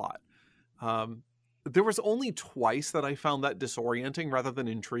of the plot. There was only twice that I found that disorienting rather than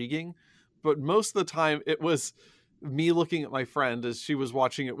intriguing. But most of the time it was me looking at my friend as she was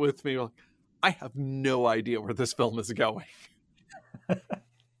watching it with me. Like, I have no idea where this film is going.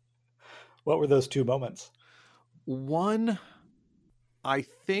 What were those two moments? One, I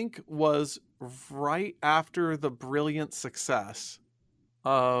think, was right after the brilliant success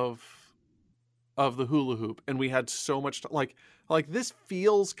of the hula hoop, and we had so much like this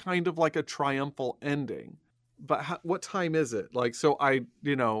feels kind of like a triumphal ending, but what time is it? Like, so I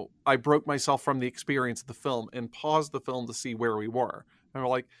broke myself from the experience of the film and paused the film to see where we were. And we're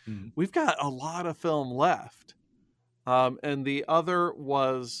like, we've got a lot of film left. And the other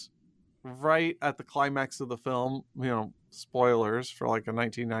was right at the climax of the film, spoilers for like a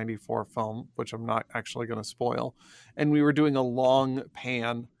 1994 film, which I'm not actually going to spoil. And we were doing a long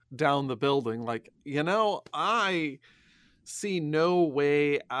pan down the building. Like, I see no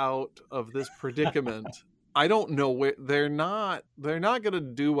way out of this predicament. I don't know where they're not going to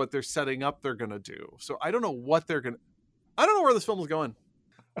do what they're setting up they're going to do. So I don't know what I don't know where this film is going.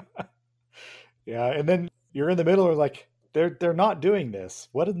 Yeah. And then you're in the middle of like, they're not doing this.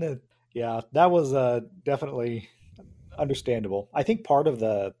 What in the, yeah, that was definitely understandable. I think part of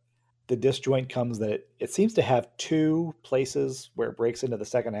the disjoint comes that it seems to have two places where it breaks into the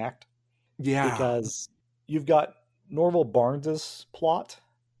second act. Yeah. Because you've got Norval Barnes's plot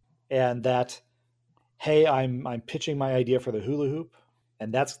and that, hey, I'm pitching my idea for the hula hoop,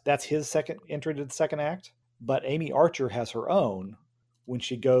 and that's his second entry to the second act. But Amy Archer has her own when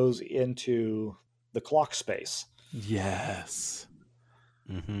she goes into the clock space. Yes.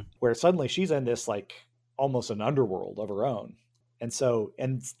 Mm-hmm. Where suddenly she's in this like almost an underworld of her own. And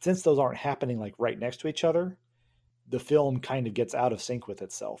since those aren't happening like right next to each other, the film kind of gets out of sync with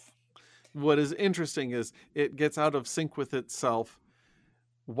itself. What is interesting is it gets out of sync with itself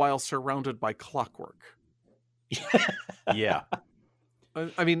while surrounded by clockwork. Yeah.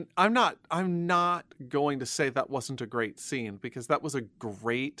 I mean, I'm not going to say that wasn't a great scene, because that was a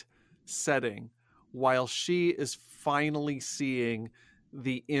great setting while she is finally seeing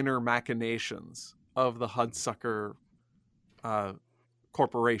the inner machinations of the Hudsucker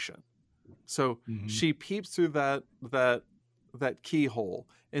corporation. So she peeps through that keyhole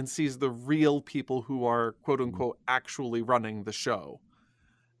and sees the real people who are quote unquote actually running the show.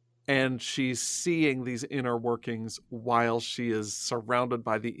 And she's seeing these inner workings while she is surrounded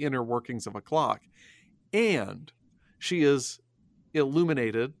by the inner workings of a clock. And she is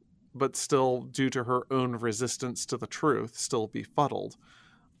illuminated, but still, due to her own resistance to the truth, still befuddled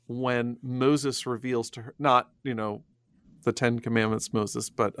when Moses reveals to her, not, the Ten Commandments Moses,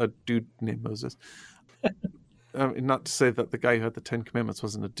 but a dude named Moses. Not to say that the guy who had the Ten Commandments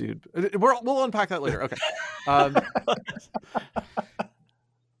wasn't a dude. We'll unpack that later. Okay.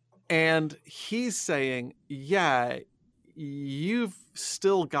 And he's saying, yeah, you've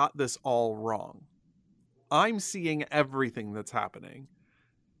still got this all wrong. I'm seeing everything that's happening,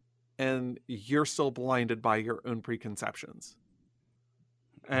 and you're still blinded by your own preconceptions.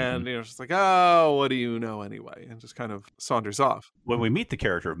 And, just like, oh, what do you know anyway? And just kind of saunters off. When we meet the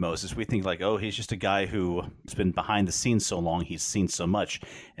character of Moses, we think like, oh, he's just a guy who's been behind the scenes so long, he's seen so much,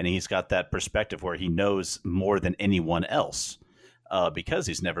 and he's got that perspective where he knows more than anyone else because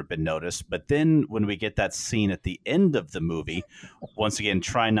he's never been noticed. But then when we get that scene at the end of the movie, once again,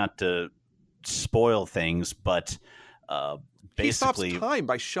 try not to spoil things, but basically he stops time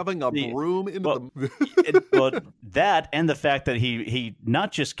by shoving a broom into that, and the fact that he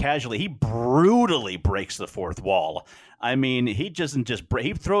not just casually, he brutally breaks the fourth wall. I mean, he doesn't just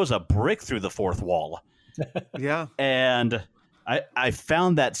he throws a brick through the fourth wall. Yeah. And I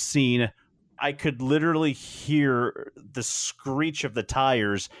found that scene, I could literally hear the screech of the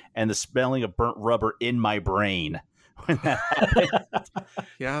tires and the smelling of burnt rubber in my brain when that happened.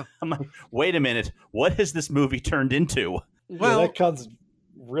 Yeah. I'm like, wait a minute, what has this movie turned into? Well, that comes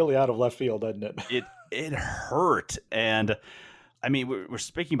really out of left field, doesn't it? It hurt. And I mean, we're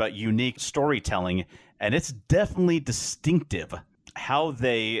speaking about unique storytelling, and it's definitely distinctive how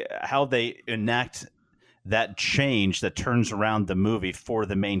they enact that change that turns around the movie for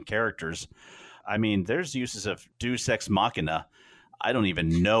the main characters. I mean, there's uses of Deus Ex Machina. I don't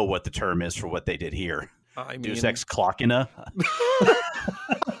even know what the term is for what they did here. I mean, Deus Ex Clockina.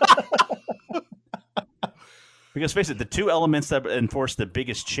 Because face it, the two elements that enforce the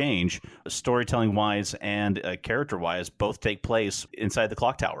biggest change, storytelling-wise and character-wise, both take place inside the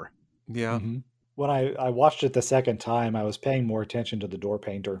clock tower. Yeah. Mm-hmm. When I watched it the second time, I was paying more attention to the door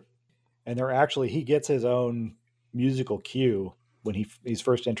painter. And he gets his own musical cue when he's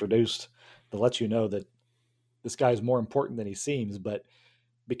first introduced that lets you know that this guy's more important than he seems. But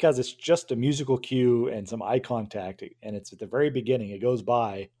because it's just a musical cue and some eye contact, and it's at the very beginning, it goes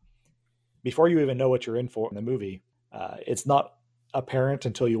by, before you even know what you're in for in the movie, it's not apparent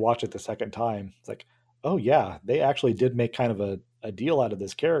until you watch it the second time. It's like, oh yeah, they actually did make kind of a deal out of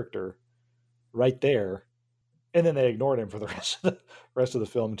this character right there. And then they ignored him for the rest of the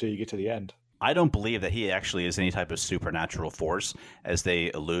film until you get to the end. I don't believe that he actually is any type of supernatural force, as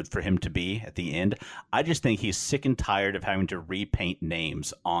they allude for him to be at the end. I just think he's sick and tired of having to repaint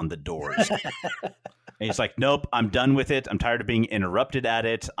names on the doors. And he's like, nope, I'm done with it. I'm tired of being interrupted at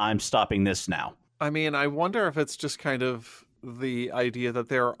it. I'm stopping this now. I mean, I wonder if it's just kind of the idea that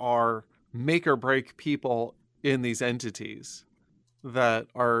there are make or break people in these entities that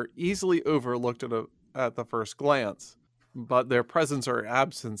are easily overlooked at the first glance, but their presence or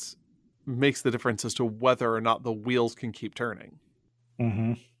absence makes the difference as to whether or not the wheels can keep turning.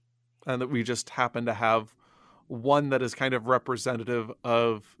 Mm-hmm. And that we just happen to have one that is kind of representative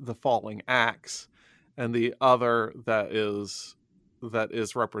of the falling axe, and the other that is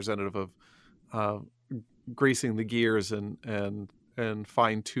representative of greasing the gears and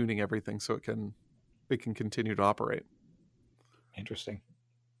fine tuning everything so it can continue to operate. Interesting.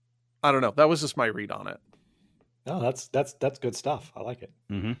 I don't know. That was just my read on it. No, that's good stuff. I like it.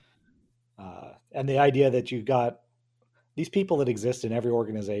 Mm-hmm. And the idea that you've got these people that exist in every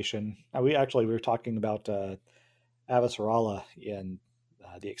organization. We were talking about Avasarala in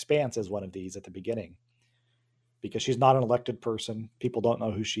The Expanse as one of these at the beginning, because she's not an elected person. People don't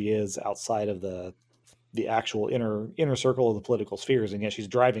know who she is outside of the actual inner circle of the political spheres, and yet she's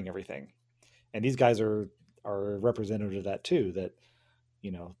driving everything. And these guys are representative of that too, that,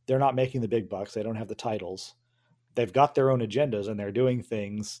 you know, they're not making the big bucks. They don't have the titles. They've got their own agendas and they're doing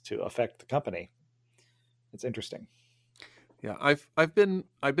things to affect the company. It's interesting. Yeah. I've been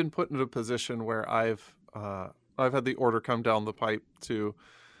put in a position where I've had the order come down the pipe to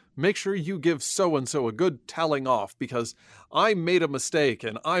make sure you give so-and-so a good telling off, because I made a mistake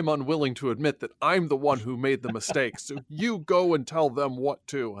and I'm unwilling to admit that I'm the one who made the mistake. So you go and tell them what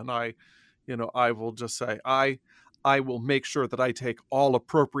to. And I will just say, I will make sure that I take all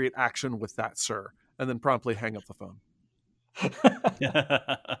appropriate action with that, sir. And then promptly hang up the phone.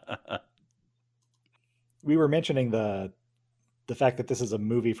 We were mentioning the fact that this is a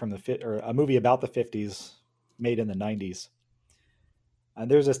movie a movie about the 50s made in the 90s.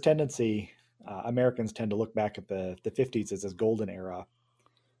 And there's this tendency, Americans tend to look back at the 50s as this golden era.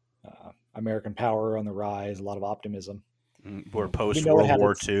 American power on the rise, a lot of optimism. We're post-World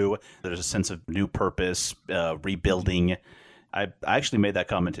War II. There's a sense of new purpose, rebuilding. I actually made that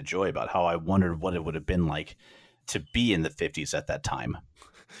comment to Joy about how I wondered what it would have been like to be in the 50s at that time.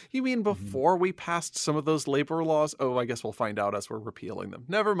 You mean before we passed some of those labor laws? Oh, I guess we'll find out as we're repealing them.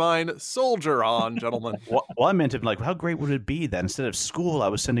 Never mind. Soldier on, gentlemen. Well, I meant to be like, how great would it be that instead of school, I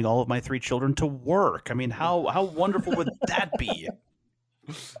was sending all of my 3 children to work? I mean, how wonderful would that be?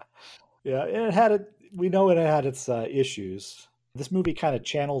 Yeah, and we know it had its issues. This movie kind of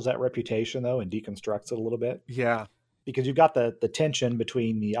channels that reputation, though, and deconstructs it a little bit. Yeah. Because you've got the tension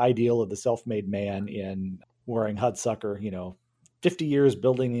between the ideal of the self-made man in Warring Hudsucker, 50 years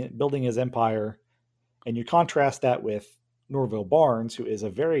building his empire, and you contrast that with Norville Barnes, who is a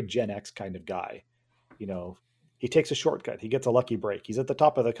very Gen X kind of guy. He takes a shortcut. He gets a lucky break. He's at the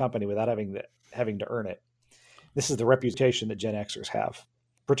top of the company without having to earn it. This is the reputation that Gen Xers have,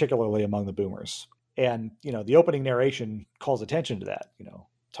 particularly among the boomers. And, the opening narration calls attention to that,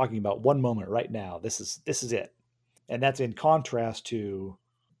 talking about one moment right now. This is it. And that's in contrast to,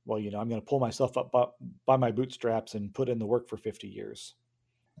 well, I'm going to pull myself up by my bootstraps and put in the work for 50 years.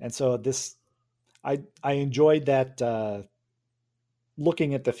 And so I enjoyed that,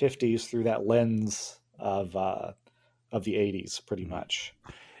 looking at the 50s through that lens of the 80s, pretty much.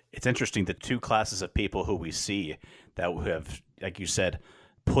 It's interesting, the 2 classes of people who we see that have, like you said,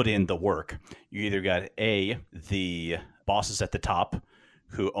 put in the work. You either got the bosses at the top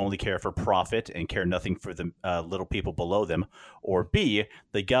who only care for profit and care nothing for the little people below them, or B,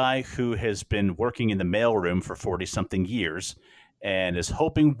 the guy who has been working in the mailroom for 40-something years and is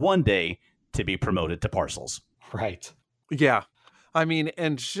hoping one day to be promoted to parcels. Right. Yeah. I mean,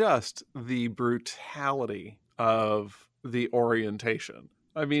 and just the brutality of the orientation.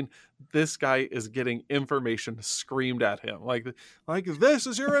 I mean, this guy is getting information screamed at him. Like this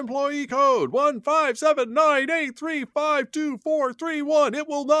is your employee code, 15798352431. It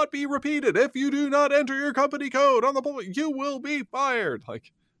will not be repeated. If you do not enter your company code on the board, you will be fired.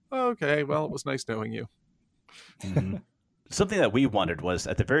 Like, okay, well, it was nice knowing you. Mm-hmm. Something that we wondered was,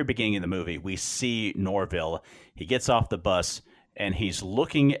 at the very beginning of the movie, we see Norville. He gets off the bus and he's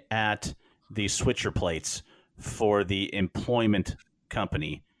looking at the switcher plates for the employment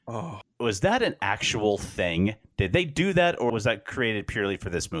company. Oh. Was that an actual thing? Did they do that, or was that created purely for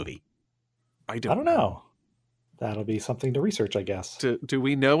this movie? I don't know. That'll be something to research, I guess. Do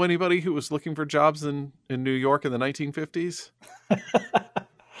we know anybody who was looking for jobs in New York in the 1950s?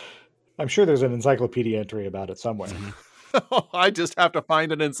 I'm sure there's an encyclopedia entry about it somewhere. I just have to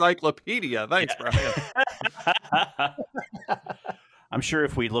find an encyclopedia. Thanks, Brian. I'm sure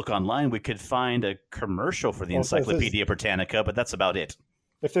if we look online, we could find a commercial for the Well, so this is- Encyclopedia Britannica, but that's about it.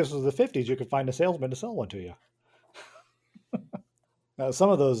 If this was the 50s, you could find a salesman to sell one to you. Some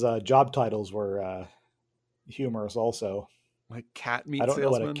of those job titles were humorous also. Like cat meat I don't know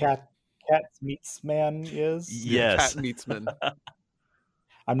what a salesman. cat meats man is. Yes. Cat meatsman.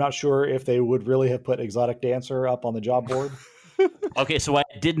 I'm not sure if they would really have put exotic dancer up on the job board. Okay, so I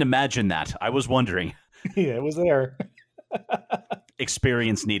didn't imagine that. I was wondering. Yeah, it was there.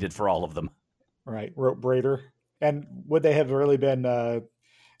 Experience needed for all of them. Right, rope braider. And would they have really been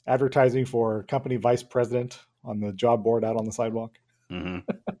advertising for company vice president on the job board out on the sidewalk? Hmm.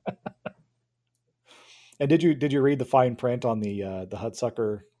 And did you read the fine print on the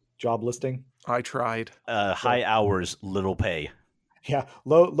Hudsucker job listing? I tried. High hours, little pay. Yeah,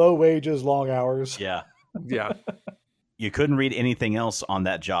 low wages, long hours. Yeah. Yeah. You couldn't read anything else on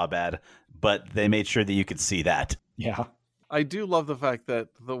that job ad, but they made sure that you could see that. Yeah. I do love the fact that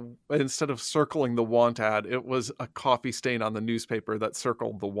instead of circling the want ad, it was a coffee stain on the newspaper that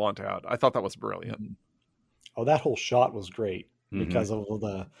circled the want ad. I thought that was brilliant. Oh, that whole shot was great Mhm. because of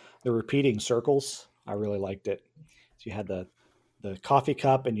the repeating circles. I really liked it. So you had the coffee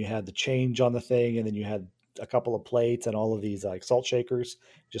cup, and you had the change on the thing, and then you had a couple of plates and all of these like salt shakers.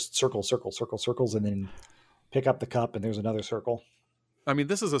 Just circles, and then pick up the cup, and there's another circle. I mean,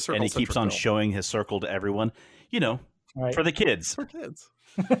 this is a circle. And he keeps on showing his circle to everyone, Right. for the kids. for kids.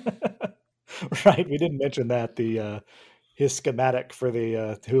 Right. We didn't mention that his schematic for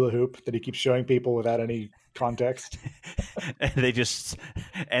the hula hoop that he keeps showing people without any context. And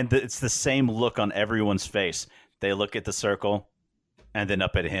it's the same look on everyone's face. They look at the circle and then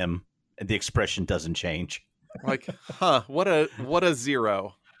up at him, and the expression doesn't change. Like, what a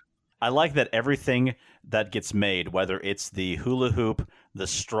zero. I like that everything that gets made, whether it's the hula hoop, the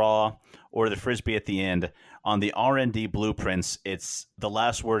straw, or the frisbee at the end, on the R&D blueprints, it's the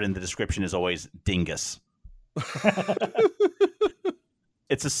last word in the description is always dingus.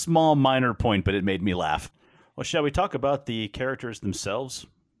 It's a small minor point, but it made me laugh. Well, shall we talk about the characters themselves?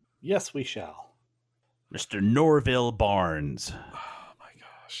 Yes, we shall. Mr. Norville Barnes Oh my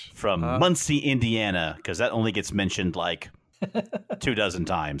gosh. from Muncie, Indiana, because that only gets mentioned like 24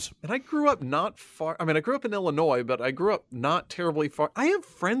 times. And I grew up not far. I mean, I grew up in Illinois, but I grew up not terribly far. I have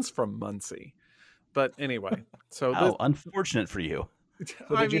friends from Muncie. But anyway, so How unfortunate for you.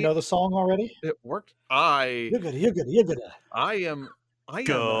 So did you know the song already? it worked? You're good. I am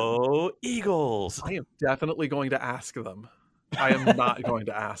Go Eagles! I am definitely going to ask them. I am not going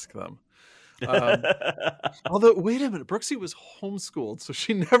to ask them. Although, wait a minute, Brooksy was homeschooled, so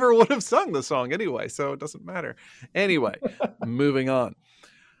she never would have sung the song anyway, so it doesn't matter. Anyway, moving on.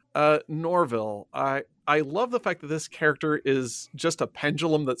 Norville, I love the fact that this character is just a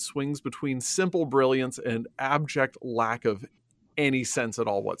pendulum that swings between simple brilliance and abject lack of any sense at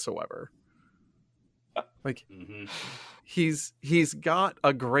all whatsoever. Like, Mhm. he's got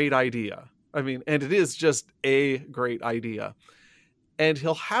a great idea. I mean, and it is just a great idea. And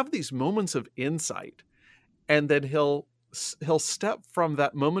he'll have these moments of insight, and then he'll step from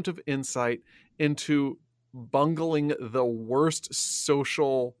that moment of insight into bungling the worst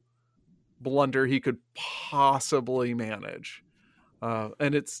social blunder he could possibly manage.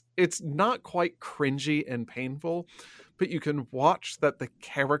 And it's not quite cringy and painful, but you can watch that the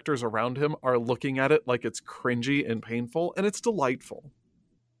characters around him are looking at it like it's cringy and painful, and it's delightful.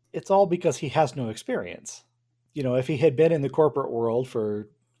 It's all because he has no experience. If he had been in the corporate world for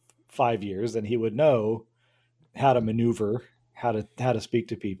 5 years, then he would know how to maneuver, how to speak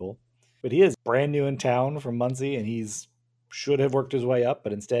to people. But he is brand new in town from Muncie, and he's should have worked his way up,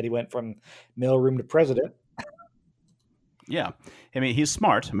 but instead he went from mailroom to president. Yeah. I mean, he's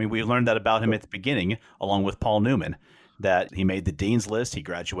smart. I mean, we learned that about him at the beginning, along with Paul Newman, that he made the dean's list. He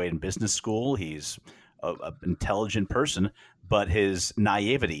graduated in business school. He's an intelligent person, but his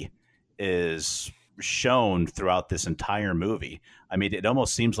naivety is shown throughout this entire movie. I mean, it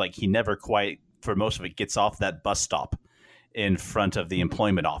almost seems like he never quite, for most of it, gets off that bus stop in front of the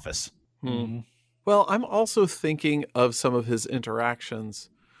employment office. Mm-hmm. Well, I'm also thinking of some of his interactions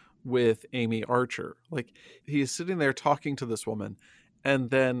with Amy Archer. Like, he's sitting there talking to this woman and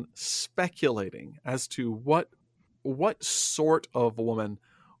then speculating as to what sort of woman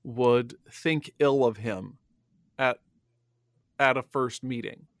would think ill of him at a first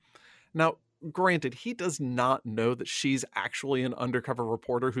meeting. Now, granted, he does not know that she's actually an undercover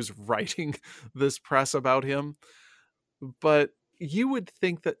reporter who's writing this press about him, but you would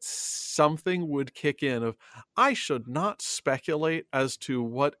think that something would kick in of, I should not speculate as to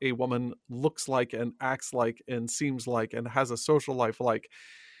what a woman looks like and acts like and seems like and has a social life like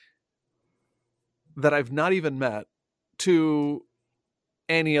that I've not even met to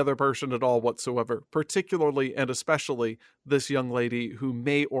any other person at all whatsoever, particularly and especially this young lady who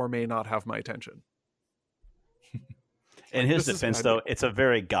may or may not have my attention. In his defense, though, it's a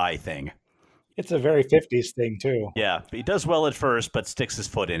very guy thing. It's a very 50s thing, too. Yeah, he does well at first, but sticks his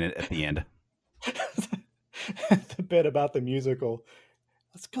foot in it at the end. The bit about the musical.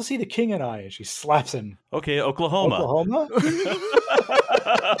 Let's go see The King and I. And she slaps him. Okay, Oklahoma. Oklahoma?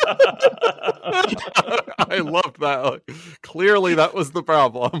 I loved that. Clearly, that was the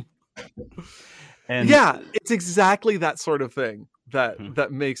problem. And yeah, it's exactly that sort of thing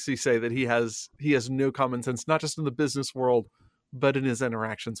that makes you say that he has no common sense, not just in the business world, but in his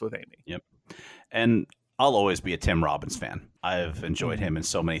interactions with Amy. Yep. And I'll always be a Tim Robbins fan. I've enjoyed him in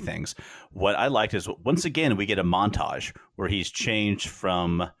so many things. What I liked is, once again, we get a montage where he's changed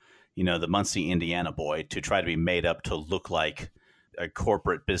from, the Muncie, Indiana boy to try to be made up to look like a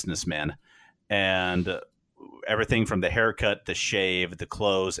corporate businessman. And everything from the haircut, the shave, the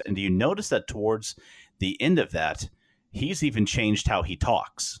clothes. And do you notice that towards the end of that, he's even changed how he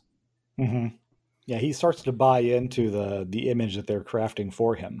talks? Mm-hmm. Yeah, he starts to buy into the image that they're crafting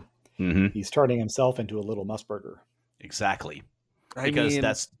for him. Mm-hmm. He's turning himself into a little Musburger. Exactly. Because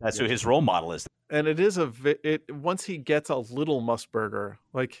that's who his role model is. And it is once he gets a little Musburger,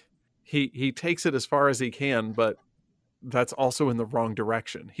 like he takes it as far as he can, but that's also in the wrong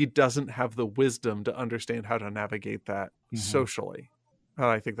direction. He doesn't have the wisdom to understand how to navigate that socially. And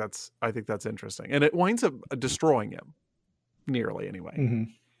I think that's interesting. And it winds up destroying him, nearly anyway. Mm-hmm.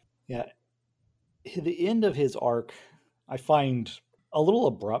 Yeah. The end of his arc, I find a little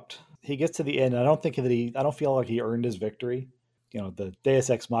abrupt. He gets to the end, and I don't feel like he earned his victory. The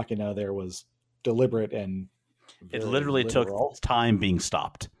Deus Ex Machina there was deliberate and it literally literal. took time being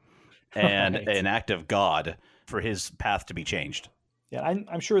stopped and an act of God for his path to be changed. Yeah,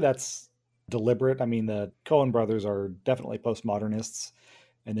 I'm sure that's deliberate. I mean, the Coen brothers are definitely postmodernists,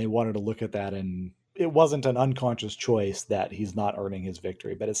 and they wanted to look at that, and it wasn't an unconscious choice that he's not earning his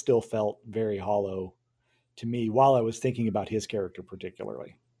victory, but it still felt very hollow to me while I was thinking about his character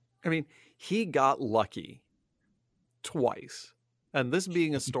particularly. I mean, he got lucky twice. And this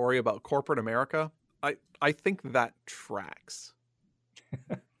being a story about corporate America, I think that tracks.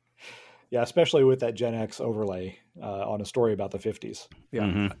 Yeah, especially with that Gen X overlay on a story about the 50s. Yeah.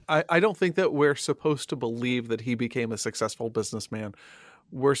 Mm-hmm. I don't think that we're supposed to believe that he became a successful businessman.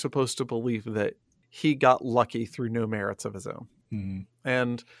 We're supposed to believe that he got lucky through no merits of his own. Mm-hmm.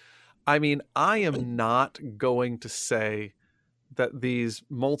 And I mean, I am not going to say that these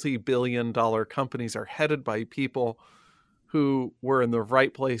multi-billion-dollar companies are headed by people who were in the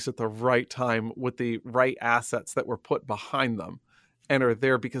right place at the right time with the right assets that were put behind them and are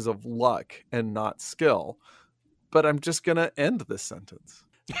there because of luck and not skill. But I'm just going to end this sentence.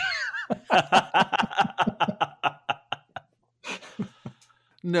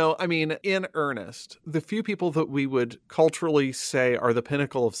 No, I mean, in earnest, the few people that we would culturally say are the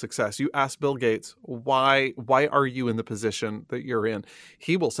pinnacle of success, you ask Bill Gates, why are you in the position that you're in?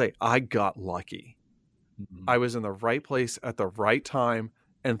 He will say, I got lucky. Mm-hmm. I was in the right place at the right time,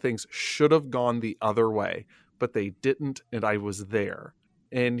 and things should have gone the other way, but they didn't, and I was there.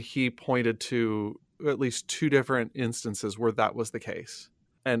 And he pointed to at least 2 different instances where that was the case,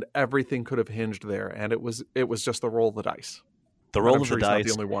 and everything could have hinged there, and it was just the roll of the dice. The roll of the dice, not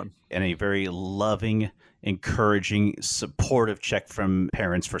the only one. And a very loving, encouraging, supportive check from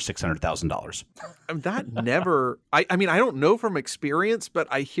parents for $600,000. That never. I mean, I don't know from experience, but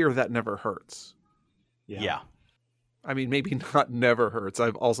I hear that never hurts. Yeah. I mean, maybe not never hurts.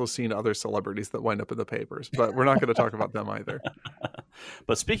 I've also seen other celebrities that wind up in the papers, but we're not going to talk about them either.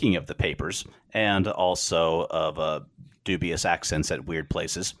 But speaking of the papers, and also of dubious accents at weird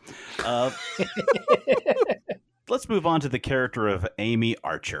places, let's move on to the character of Amy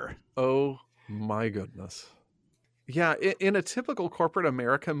Archer. Oh, my goodness. Yeah, in a typical corporate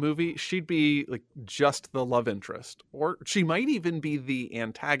America movie, she'd be like just the love interest, or she might even be the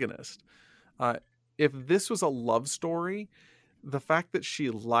antagonist. If this was a love story, the fact that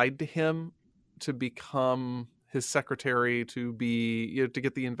she lied to him to become his secretary, to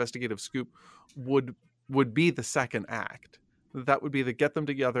get the investigative scoop, would be the second act. That would be the get them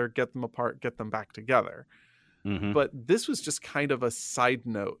together, get them apart, get them back together. Mm-hmm. But this was just kind of a side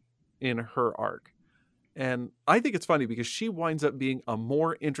note in her arc. And I think it's funny because she winds up being a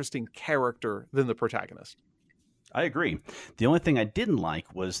more interesting character than the protagonist. I agree. The only thing I didn't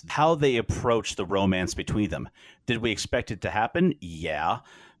like was how they approached the romance between them. Did we expect it to happen? Yeah.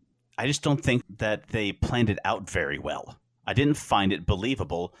 I just don't think that they planned it out very well. I didn't find it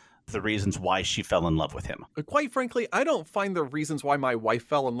believable, the reasons why she fell in love with him. Quite frankly, I don't find the reasons why my wife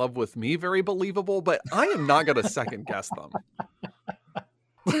fell in love with me very believable, but I am not going to second guess them.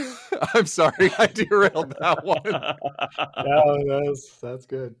 I'm sorry, I derailed that one. No, that's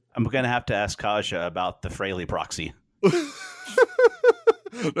good. I'm going to have to ask Kaja about the Fraley proxy.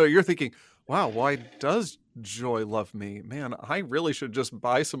 No, you're thinking, wow, why does Joy love me? Man, I really should just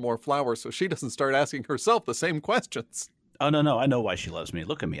buy some more flowers so she doesn't start asking herself the same questions. Oh, no, I know why she loves me.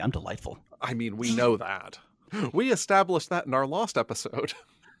 Look at me, I'm delightful. I mean, we know that. We established that in our Lost episode.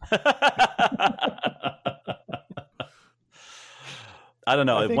 I don't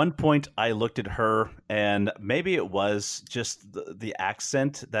know. At one point, I looked at her, and maybe it was just the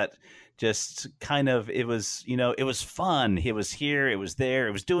accent that just kind of, it was fun. It was here, it was there,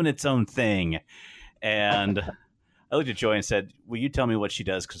 it was doing its own thing. And I looked at Joy and said, will you tell me what she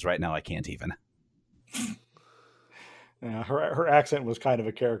does? Because right now I can't even. Yeah, her accent was kind of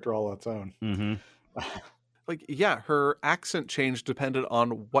a character all its own. Mm-hmm. Like, yeah, her accent change depended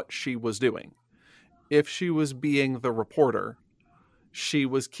on what she was doing. If she was being the reporter, she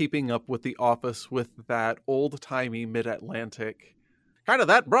was keeping up with The Office with that old-timey mid-Atlantic, kind of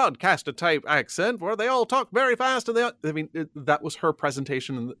that broadcaster type accent where they all talk very fast. And that was her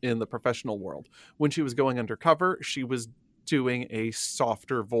presentation in the professional world. When she was going undercover, she was doing a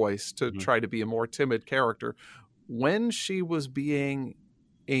softer voice to try to be a more timid character. When she was being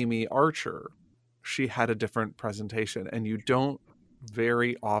Amy Archer, she had a different presentation, and you don't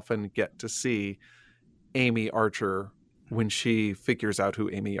very often get to see Amy Archer when she figures out who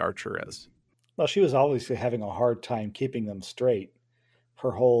Amy Archer is. Well, she was obviously having a hard time keeping them straight.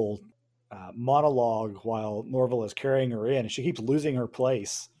 Her whole monologue while Norval is carrying her in, she keeps losing her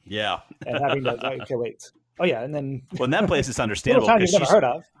place. Yeah. And having to, okay, wait. Oh yeah, and then well, in that place it's understandable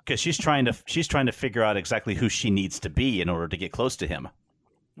because she's trying to figure out exactly who she needs to be in order to get close to him.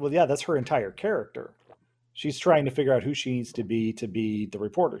 Well, yeah, that's her entire character. She's trying to figure out who she needs to be the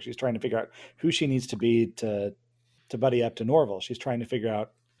reporter. She's trying to figure out who she needs to be to buddy up to Norval. She's trying to figure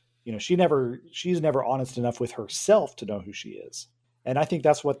out, she's never honest enough with herself to know who she is. And I think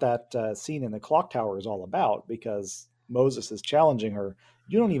that's what that scene in the clock tower is all about, because Moses is challenging her.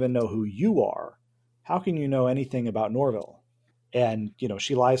 You don't even know who you are. How can you know anything about Norval? And,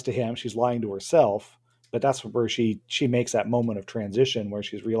 she lies to him. She's lying to herself. But that's where she makes that moment of transition where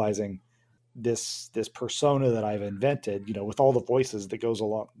she's realizing this persona that I've invented, with all the voices that go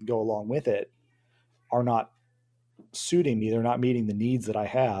along with it, are not suiting me. They're not meeting the needs that I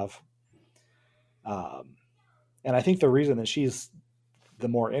have. And I think the reason that she's the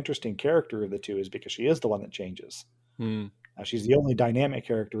more interesting character of the two is because she is the one that changes. She's the only dynamic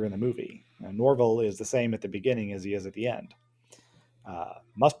character in the movie. Norval is the same at the beginning as he is at the end.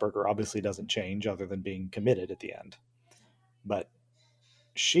 Musburger obviously doesn't change other than being committed at the end. But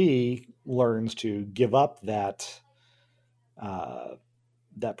she learns to give up that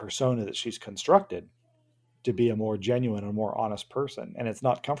persona that she's constructed to be a more genuine and more honest person. And it's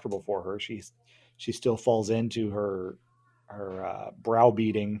not comfortable for her. She still falls into her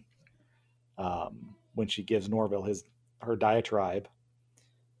browbeating when she gives Norval her diatribe,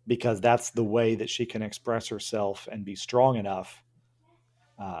 because that's the way that she can express herself and be strong enough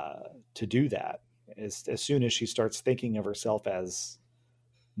to do that. As soon as she starts thinking of herself as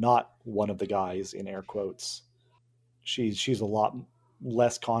not one of the guys, in air quotes, she's a lot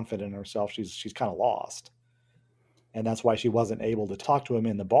less confident in herself. She's kind of lost. And that's why she wasn't able to talk to him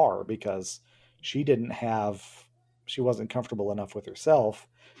in the bar, because she wasn't comfortable enough with herself.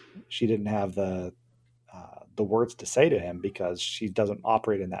 She didn't have the words to say to him because she doesn't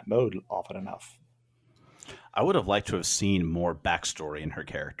operate in that mode often enough. I would have liked to have seen more backstory in her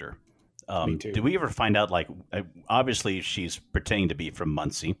character. Me too. Did we ever find out, obviously she's pretending to be from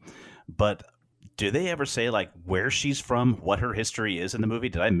Muncie, but do they ever say, where she's from, what her history is in the movie?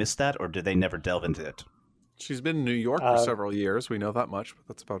 Did I miss that, or did they never delve into it? She's been in New York for several years. We know that much, but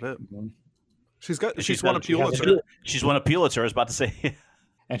that's about it. Mm-hmm. She's won a Pulitzer. She's won a Pulitzer, I was about to say.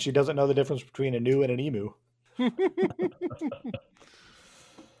 And she doesn't know the difference between a gnu and an emu.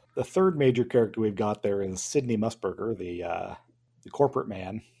 The third major character we've got there is Sidney Musburger, the corporate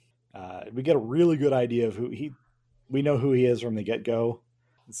man. We get a really good idea of we know who he is from the get-go.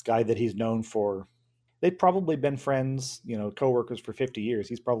 This guy that he's known for, they've probably been friends, co-workers for 50 years.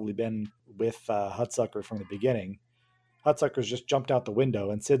 He's probably been with Hudsucker from the beginning. Hudsucker's just jumped out the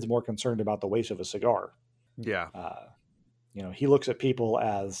window, and Sid's more concerned about the waste of a cigar. Yeah. He looks at people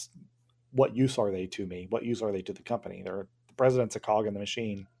as what use are they to me? What use are they to the company? The president's a cog in the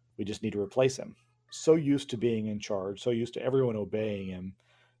machine. We just need to replace him. So used to being in charge, so used to everyone obeying him,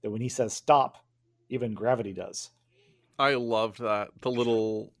 that when he says stop, even gravity does. I loved that. The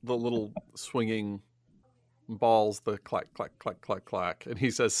little swinging balls, the clack, clack, clack, clack, clack. And he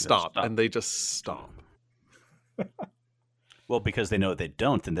says stop, and they just stop. Well, because they know if they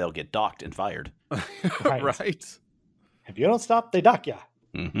don't, then they'll get docked and fired. Right. If you don't stop, they dock you.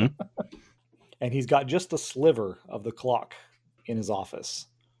 Mm-hmm. And he's got just a sliver of the clock in his office.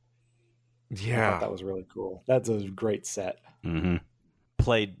 Yeah. I thought that was really cool. That's a great set. Mm-hmm.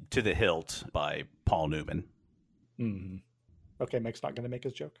 Played to the hilt by Paul Newman. Mm-hmm. Okay, Mike's not going to make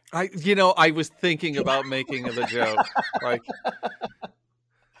his joke. I was thinking about making the joke.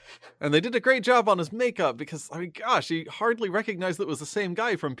 And they did a great job on his makeup because, I mean, gosh, he hardly recognized that it was the same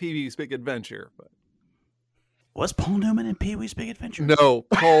guy from Pee-wee's Big Adventure. But... Was Paul Newman in Pee-wee's Big Adventure? No,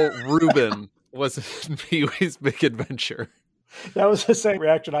 Paul Rubin was in Pee-wee's Big Adventure. That was the same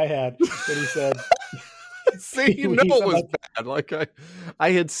reaction I had when he said... See, you know it was bad. Like,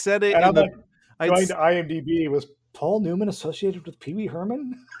 I had said it. And going to IMDb, was Paul Newman associated with Pee Wee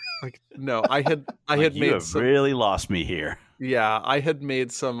Herman? Like, no, I had made you have really lost me here. Yeah, I had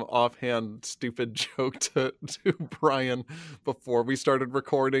made some offhand stupid joke to Brian before we started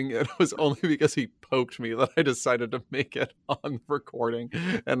recording, and it was only because he poked me that I decided to make it on recording,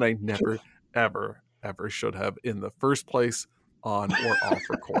 and I never, ever, ever should have in the first place, on or off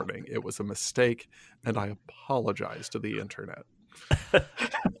recording. It was a mistake, and I apologize to the internet.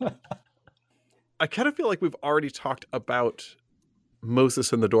 I kind of feel like we've already talked about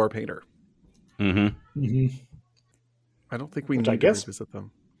Moses and the Door Painter. Mm-hmm. Mm-hmm. I don't think we need to revisit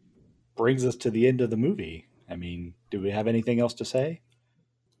them. Brings us to the end of the movie. I mean, do we have anything else to say?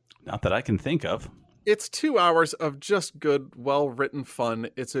 Not that I can think of. It's 2 hours of just good, well-written fun.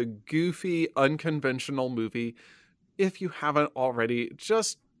 It's a goofy, unconventional movie. If you haven't already,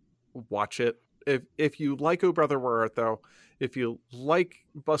 just watch it. If you like Oh Brother, Where Art Thou? If you like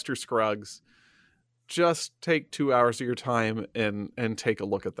Buster Scruggs, just take 2 hours of your time and take a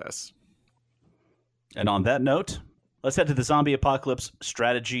look at this. And on that note, let's head to the zombie apocalypse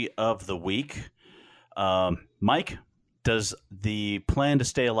strategy of the week. Mike, does the plan to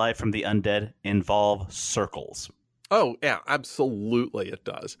stay alive from the undead involve circles? Oh, yeah, absolutely it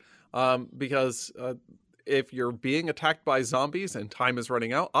does. Because if you're being attacked by zombies and time is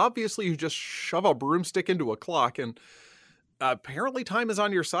running out, obviously you just shove a broomstick into a clock, and apparently time is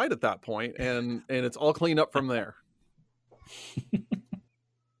on your side at that point, and it's all cleaned up from there.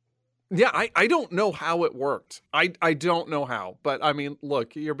 Yeah, I don't know how it worked. I don't know how. But, I mean,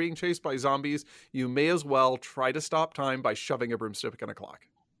 look, you're being chased by zombies. You may as well try to stop time by shoving a broomstick in a clock.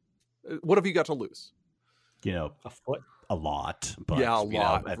 What have you got to lose? A foot? A lot. But, yeah, a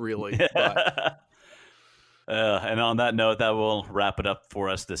lot, really. But... and on that note, that will wrap it up for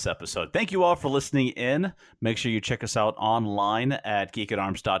us this episode. Thank you all for listening in. Make sure you check us out online at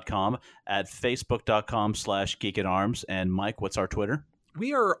geekatarms.com, at facebook.com/geekatarms. And Mike, what's our Twitter?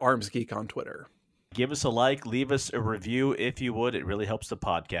 We are Arms Geek on Twitter. Give us a like, leave us a review if you would. It really helps the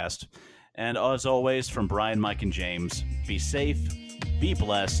podcast. And as always, from Brian, Mike, and James, be safe, be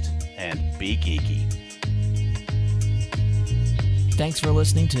blessed, and be geeky. Thanks for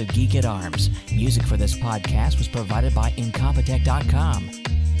listening to Geek at Arms. Music for this podcast was provided by Incompetech.com.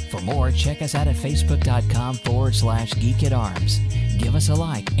 For more, check us out at Facebook.com/Geek at Arms. Give us a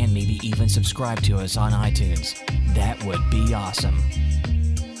like and maybe even subscribe to us on iTunes. That would be awesome.